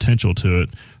growth potential to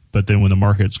it. But then when the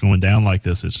market's going down like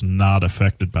this, it's not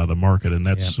affected by the market. And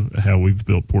that's how we've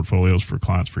built portfolios for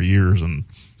clients for years. And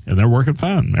they're working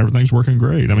fine. Everything's working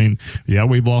great.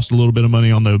 We've lost a little bit of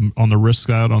money on the risk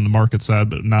side, on the market side,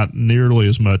 but not nearly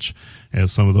as much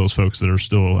as some of those folks that are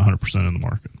still 100% in the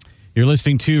market. You're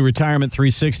listening to Retirement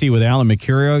 360 with Alan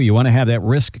Mercurio. You want to have that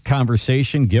risk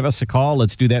conversation, give us a call.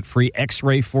 Let's do that free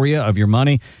x-ray for you of your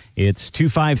money. It's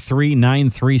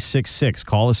 253-9366.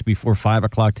 Call us before 5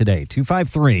 o'clock today.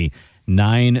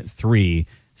 253-9366.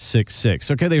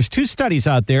 Okay, there's two studies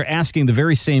out there asking the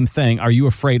very same thing. Are you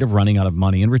afraid of running out of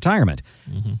money in retirement?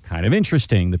 Kind of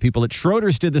interesting. The people at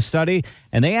Schroders did the study,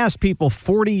 and they asked people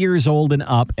 40 years old and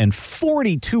up, and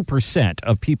 42%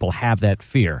 of people have that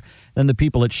fear. Then the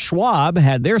people at Schwab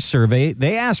had their survey.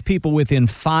 They asked people within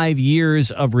 5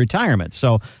 years of retirement.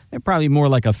 So they're probably more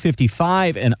like a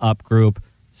 55 and up group.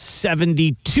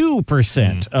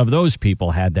 72% of those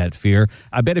people had that fear.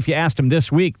 I bet if you asked them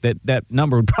this week, that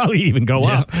number would probably even go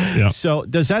up. Yeah. So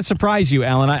does that surprise you,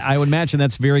 Alan? I would imagine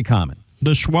that's very common.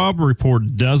 The Schwab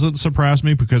report doesn't surprise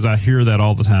me because I hear that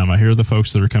all the time. I hear the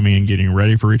folks that are coming in getting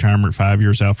ready for retirement 5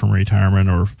 years out from retirement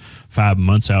or 5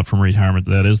 months out from retirement.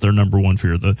 That is their number one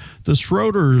fear. The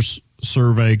Schroders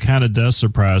survey kind of does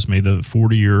surprise me. The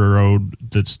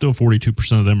 40-year-old, that's still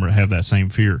 42% of them have that same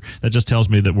fear. That just tells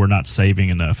me that we're not saving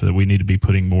enough, that we need to be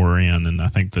putting more in, and I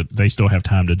think that they still have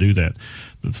time to do that.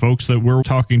 The folks that we're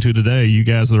talking to today, you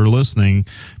guys that are listening,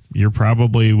 you're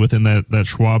probably within that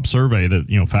Schwab survey that,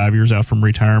 5 years out from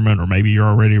retirement, or maybe you're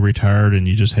already retired and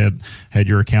you just had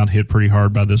your account hit pretty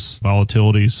hard by this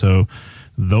volatility. So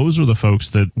those are the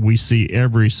folks that we see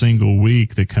every single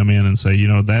week that come in and say,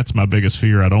 that's my biggest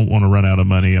fear. I don't want to run out of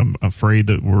money. I'm afraid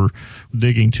that we're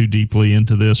digging too deeply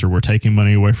into this, or we're taking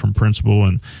money away from principal.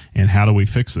 And how do we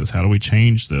fix this? How do we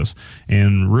change this?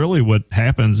 And really what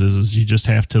happens is you just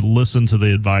have to listen to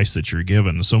the advice that you're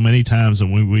given. So many times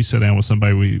when we sit down with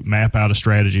somebody, we map out a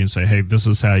strategy and say, hey, this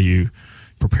is how you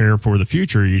prepare for the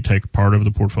future. You take part of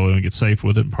the portfolio and get safe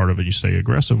with it, and part of it you stay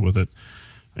aggressive with it.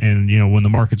 And, when the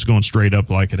market's going straight up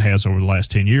like it has over the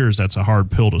last 10 years, that's a hard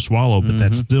pill to swallow, but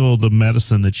that's still the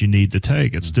medicine that you need to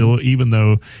take. It's still, even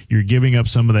though you're giving up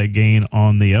some of that gain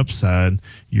on the upside,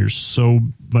 you're so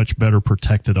much better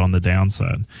protected on the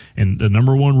downside. And the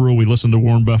number one rule, we listened to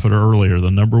Warren Buffett earlier,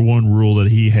 the number one rule that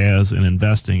he has in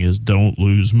investing is don't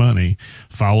lose money,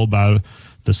 followed by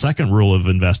the second rule of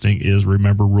investing is,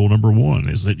 remember, rule number one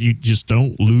is that you just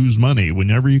don't lose money.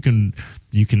 Whenever you can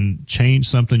change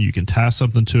something, you can tie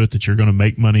something to it that you're going to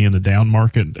make money in the down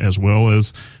market as well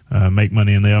as make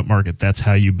money in the up market. That's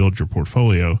how you build your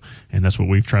portfolio, and that's what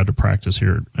we've tried to practice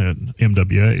here at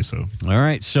MWA. So, all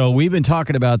right. So we've been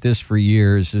talking about this for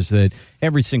years, is that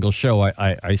every single show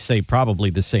I say probably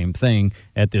the same thing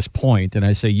at this point, and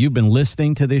I say you've been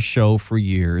listening to this show for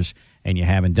years, and you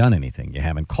haven't done anything. You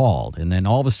haven't called. And then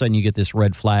all of a sudden you get this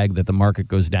red flag that the market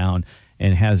goes down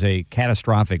and has a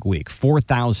catastrophic week,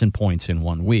 4,000 points in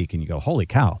 1 week. And you go, holy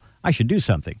cow, I should do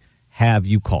something. Have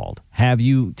you called? Have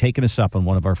you taken us up on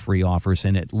one of our free offers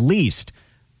and at least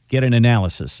get an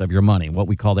analysis of your money, what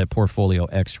we call that portfolio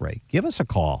x-ray? Give us a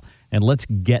call and let's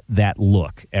get that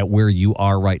look at where you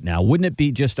are right now. Wouldn't it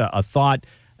be just a thought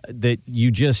that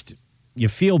you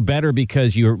feel better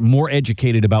because you're more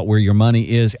educated about where your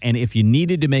money is, and if you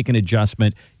needed to make an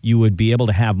adjustment, you would be able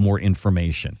to have more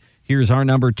information. Here's our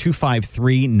number,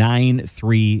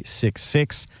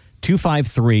 253-9366,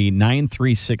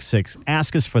 253-9366.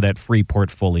 Ask us for that free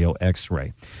portfolio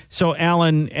x-ray. So,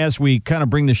 Alan, as we kind of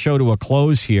bring the show to a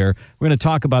close here, we're going to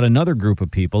talk about another group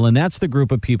of people, and that's the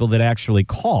group of people that actually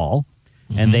call,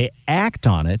 and they act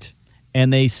on it,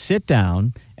 and they sit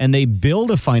down and they build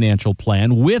a financial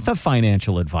plan with a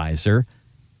financial advisor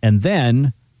and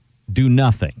then do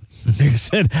nothing. There's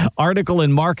an article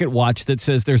in Market Watch that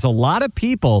says there's a lot of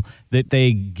people that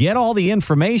they get all the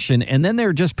information and then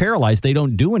they're just paralyzed. They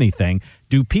don't do anything.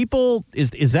 Do people,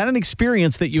 is that an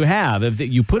experience that you have? If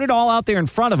you put it all out there in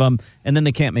front of them and then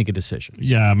they can't make a decision?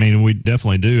 Yeah, I mean, we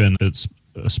definitely do. And it's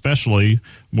especially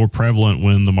more prevalent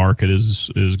when the market is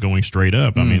going straight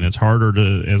up. I mean, it's harder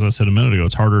to, as I said a minute ago,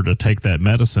 it's harder to take that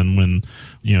medicine when,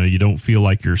 you don't feel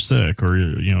like you're sick or,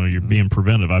 you're being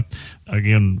preventive.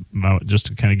 Just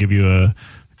to kind of give you a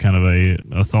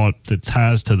thought that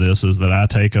ties to this is that I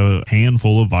take a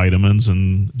handful of vitamins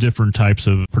and different types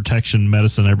of protection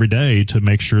medicine every day to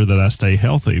make sure that I stay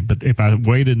healthy. But if I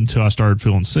waited until I started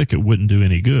feeling sick, it wouldn't do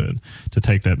any good to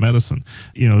take that medicine.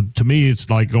 To me, it's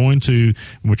like going to,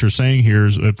 what you're saying here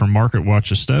is from Market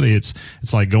Watch's study, it's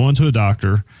like going to a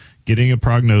doctor, getting a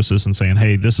prognosis and saying,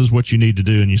 hey, this is what you need to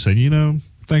do. And you say,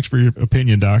 thanks for your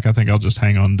opinion, doc. I think I'll just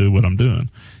hang on and do what I'm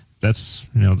doing. That's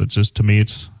just, to me,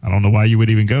 I don't know why you would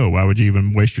even go. Why would you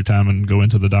even waste your time and go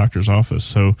into the doctor's office?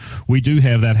 So we do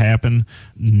have that happen.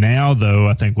 Now, though,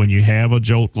 I think when you have a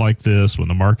jolt like this, when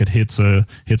the market hits a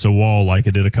wall like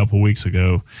it did a couple weeks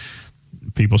ago,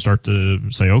 people start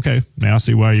to say, okay, now I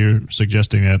see why you're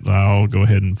suggesting that. I'll go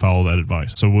ahead and follow that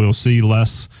advice. So we'll see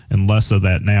less and less of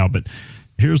that now. But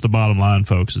here's the bottom line,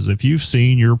 folks, is if you've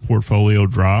seen your portfolio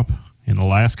drop in the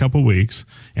last couple weeks,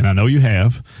 and I know you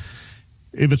have,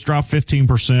 if it's dropped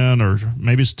 15% or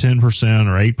maybe it's 10%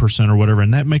 or 8% or whatever,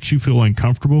 and that makes you feel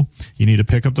uncomfortable, you need to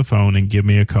pick up the phone and give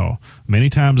me a call. Many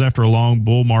times after a long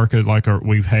bull market like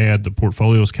we've had, the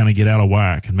portfolios kind of get out of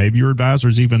whack. And maybe your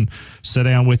advisors even sat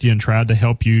down with you and tried to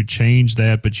help you change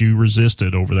that, but you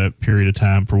resisted over that period of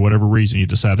time for whatever reason. You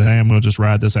decided, hey, I'm going to just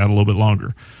ride this out a little bit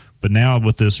longer. But now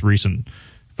with this recent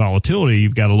volatility,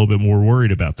 you've got a little bit more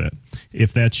worried about that.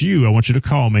 If that's you, I want you to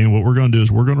call me, and what we're going to do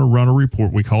is we're going to run a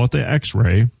report. We call it the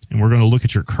X-ray, and we're going to look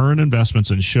at your current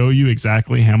investments and show you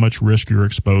exactly how much risk you're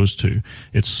exposed to.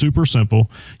 It's super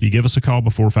simple. You give us a call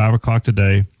before 5 o'clock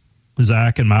today.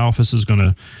 Zach in my office is going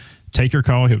to take your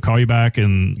call. He'll call you back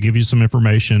and give you some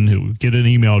information. He'll get an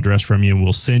email address from you, and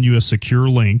we'll send you a secure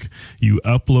link. You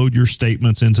upload your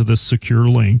statements into this secure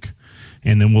link.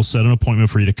 and then we'll set an appointment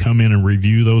for you to come in and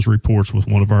review those reports with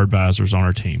one of our advisors on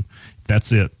our team.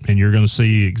 That's it. And you're going to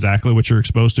see exactly what you're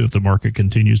exposed to if the market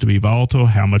continues to be volatile,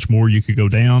 how much more you could go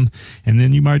down, and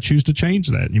then you might choose to change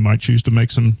that. You might choose to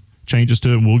make some changes to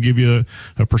it, and we'll give you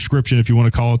a prescription, if you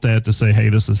want to call it that, to say, hey,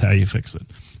 this is how you fix it.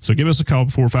 So give us a call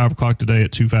before 5 o'clock today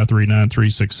at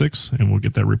 253-9366, and we'll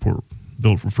get that report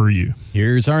built for you.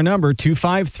 Here's our number,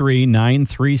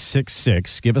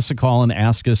 253-9366. Give us a call and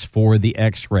ask us for the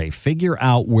x-ray. Figure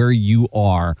out where you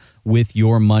are with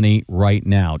your money right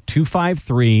now.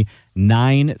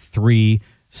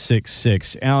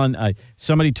 253-9366. Alan,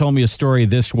 somebody told me a story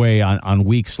this way on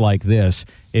weeks like this.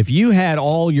 If you had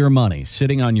all your money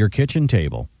sitting on your kitchen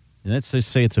table, let's just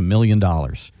say it's $1 million,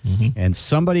 and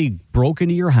somebody broke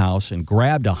into your house and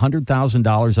grabbed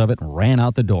 $100,000 of it and ran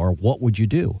out the door, what would you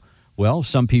do? Well,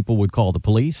 some people would call the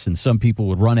police, and some people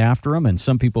would run after them, and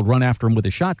some people would run after them with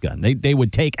a shotgun. They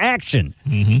would take action.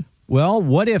 Well,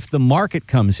 what if the market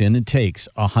comes in and takes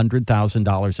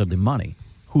 $100,000 of the money?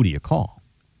 Who do you call?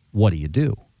 What do you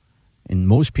do? And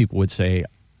most people would say,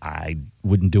 I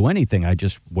wouldn't do anything. I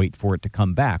just wait for it to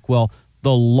come back. Well,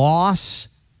 the loss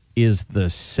is the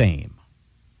same.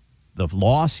 The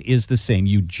loss is the same.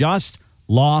 You just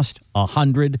lost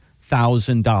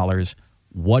 $100,000.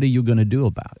 What are you going to do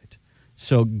about it?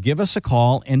 So give us a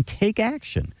call and take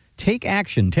action. Take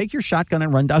action. Take your shotgun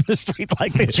and run down the street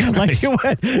like this. Right. Like you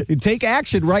went. Take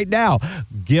action right now.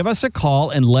 Give us a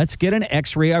call and let's get an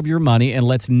x-ray of your money, and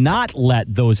let's not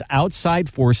let those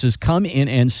outside forces come in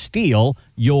and steal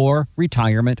your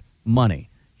retirement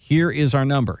money. Here is our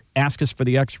number. Ask us for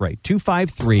the x-ray.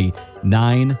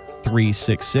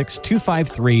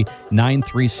 253-9366.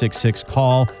 253-9366.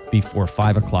 Call before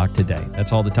 5 o'clock today.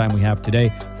 That's all the time we have today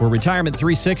for Retirement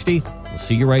 360. We'll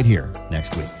see you right here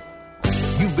next week.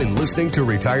 You've been listening to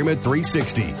Retirement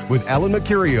 360 with Alan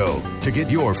Mercurio. To get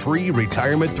your free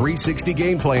Retirement 360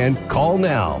 game plan, call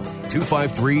now.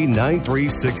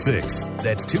 253-9366.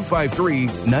 That's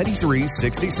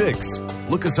 253-9366.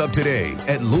 Look us up today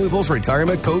at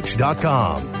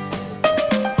Louisville'sRetirementCoach.com.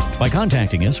 By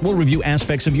contacting us, we'll review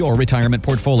aspects of your retirement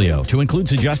portfolio to include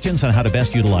suggestions on how to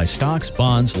best utilize stocks,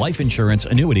 bonds, life insurance,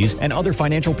 annuities, and other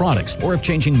financial products, or if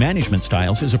changing management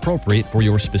styles is appropriate for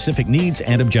your specific needs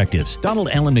and objectives. Donald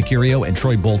Allen Mercurio and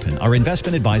Troy Bolton are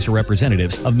investment advisor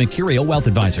representatives of Mercurio Wealth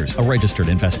Advisors, a registered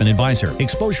investment advisor.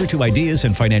 Exposure to ideas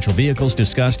and financial vehicles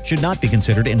discussed should not be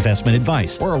considered investment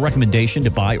advice or a recommendation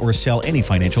to buy or sell any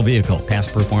financial vehicle.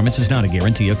 Past performance is not a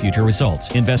guarantee of future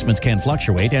results. Investments can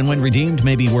fluctuate and when redeemed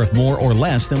may be worth more or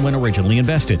less than when originally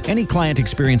invested. Any client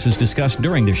experiences discussed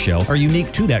during this show are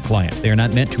unique to that client. They are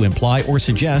not meant to imply or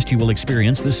suggest you will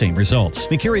experience the same results.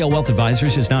 Mercurio Wealth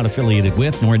Advisors is not affiliated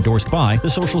with nor endorsed by the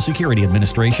Social Security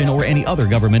Administration or any other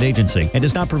government agency and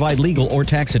does not provide legal or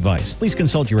tax advice. Please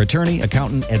consult your attorney,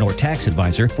 accountant, and or tax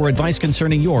advisor for advice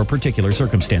concerning your particular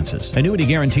circumstances. Annuity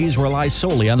guarantees rely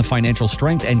solely on the financial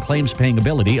strength and claims paying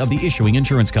ability of the issuing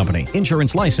insurance company.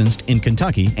 Insurance licensed in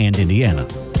Kentucky and Indiana.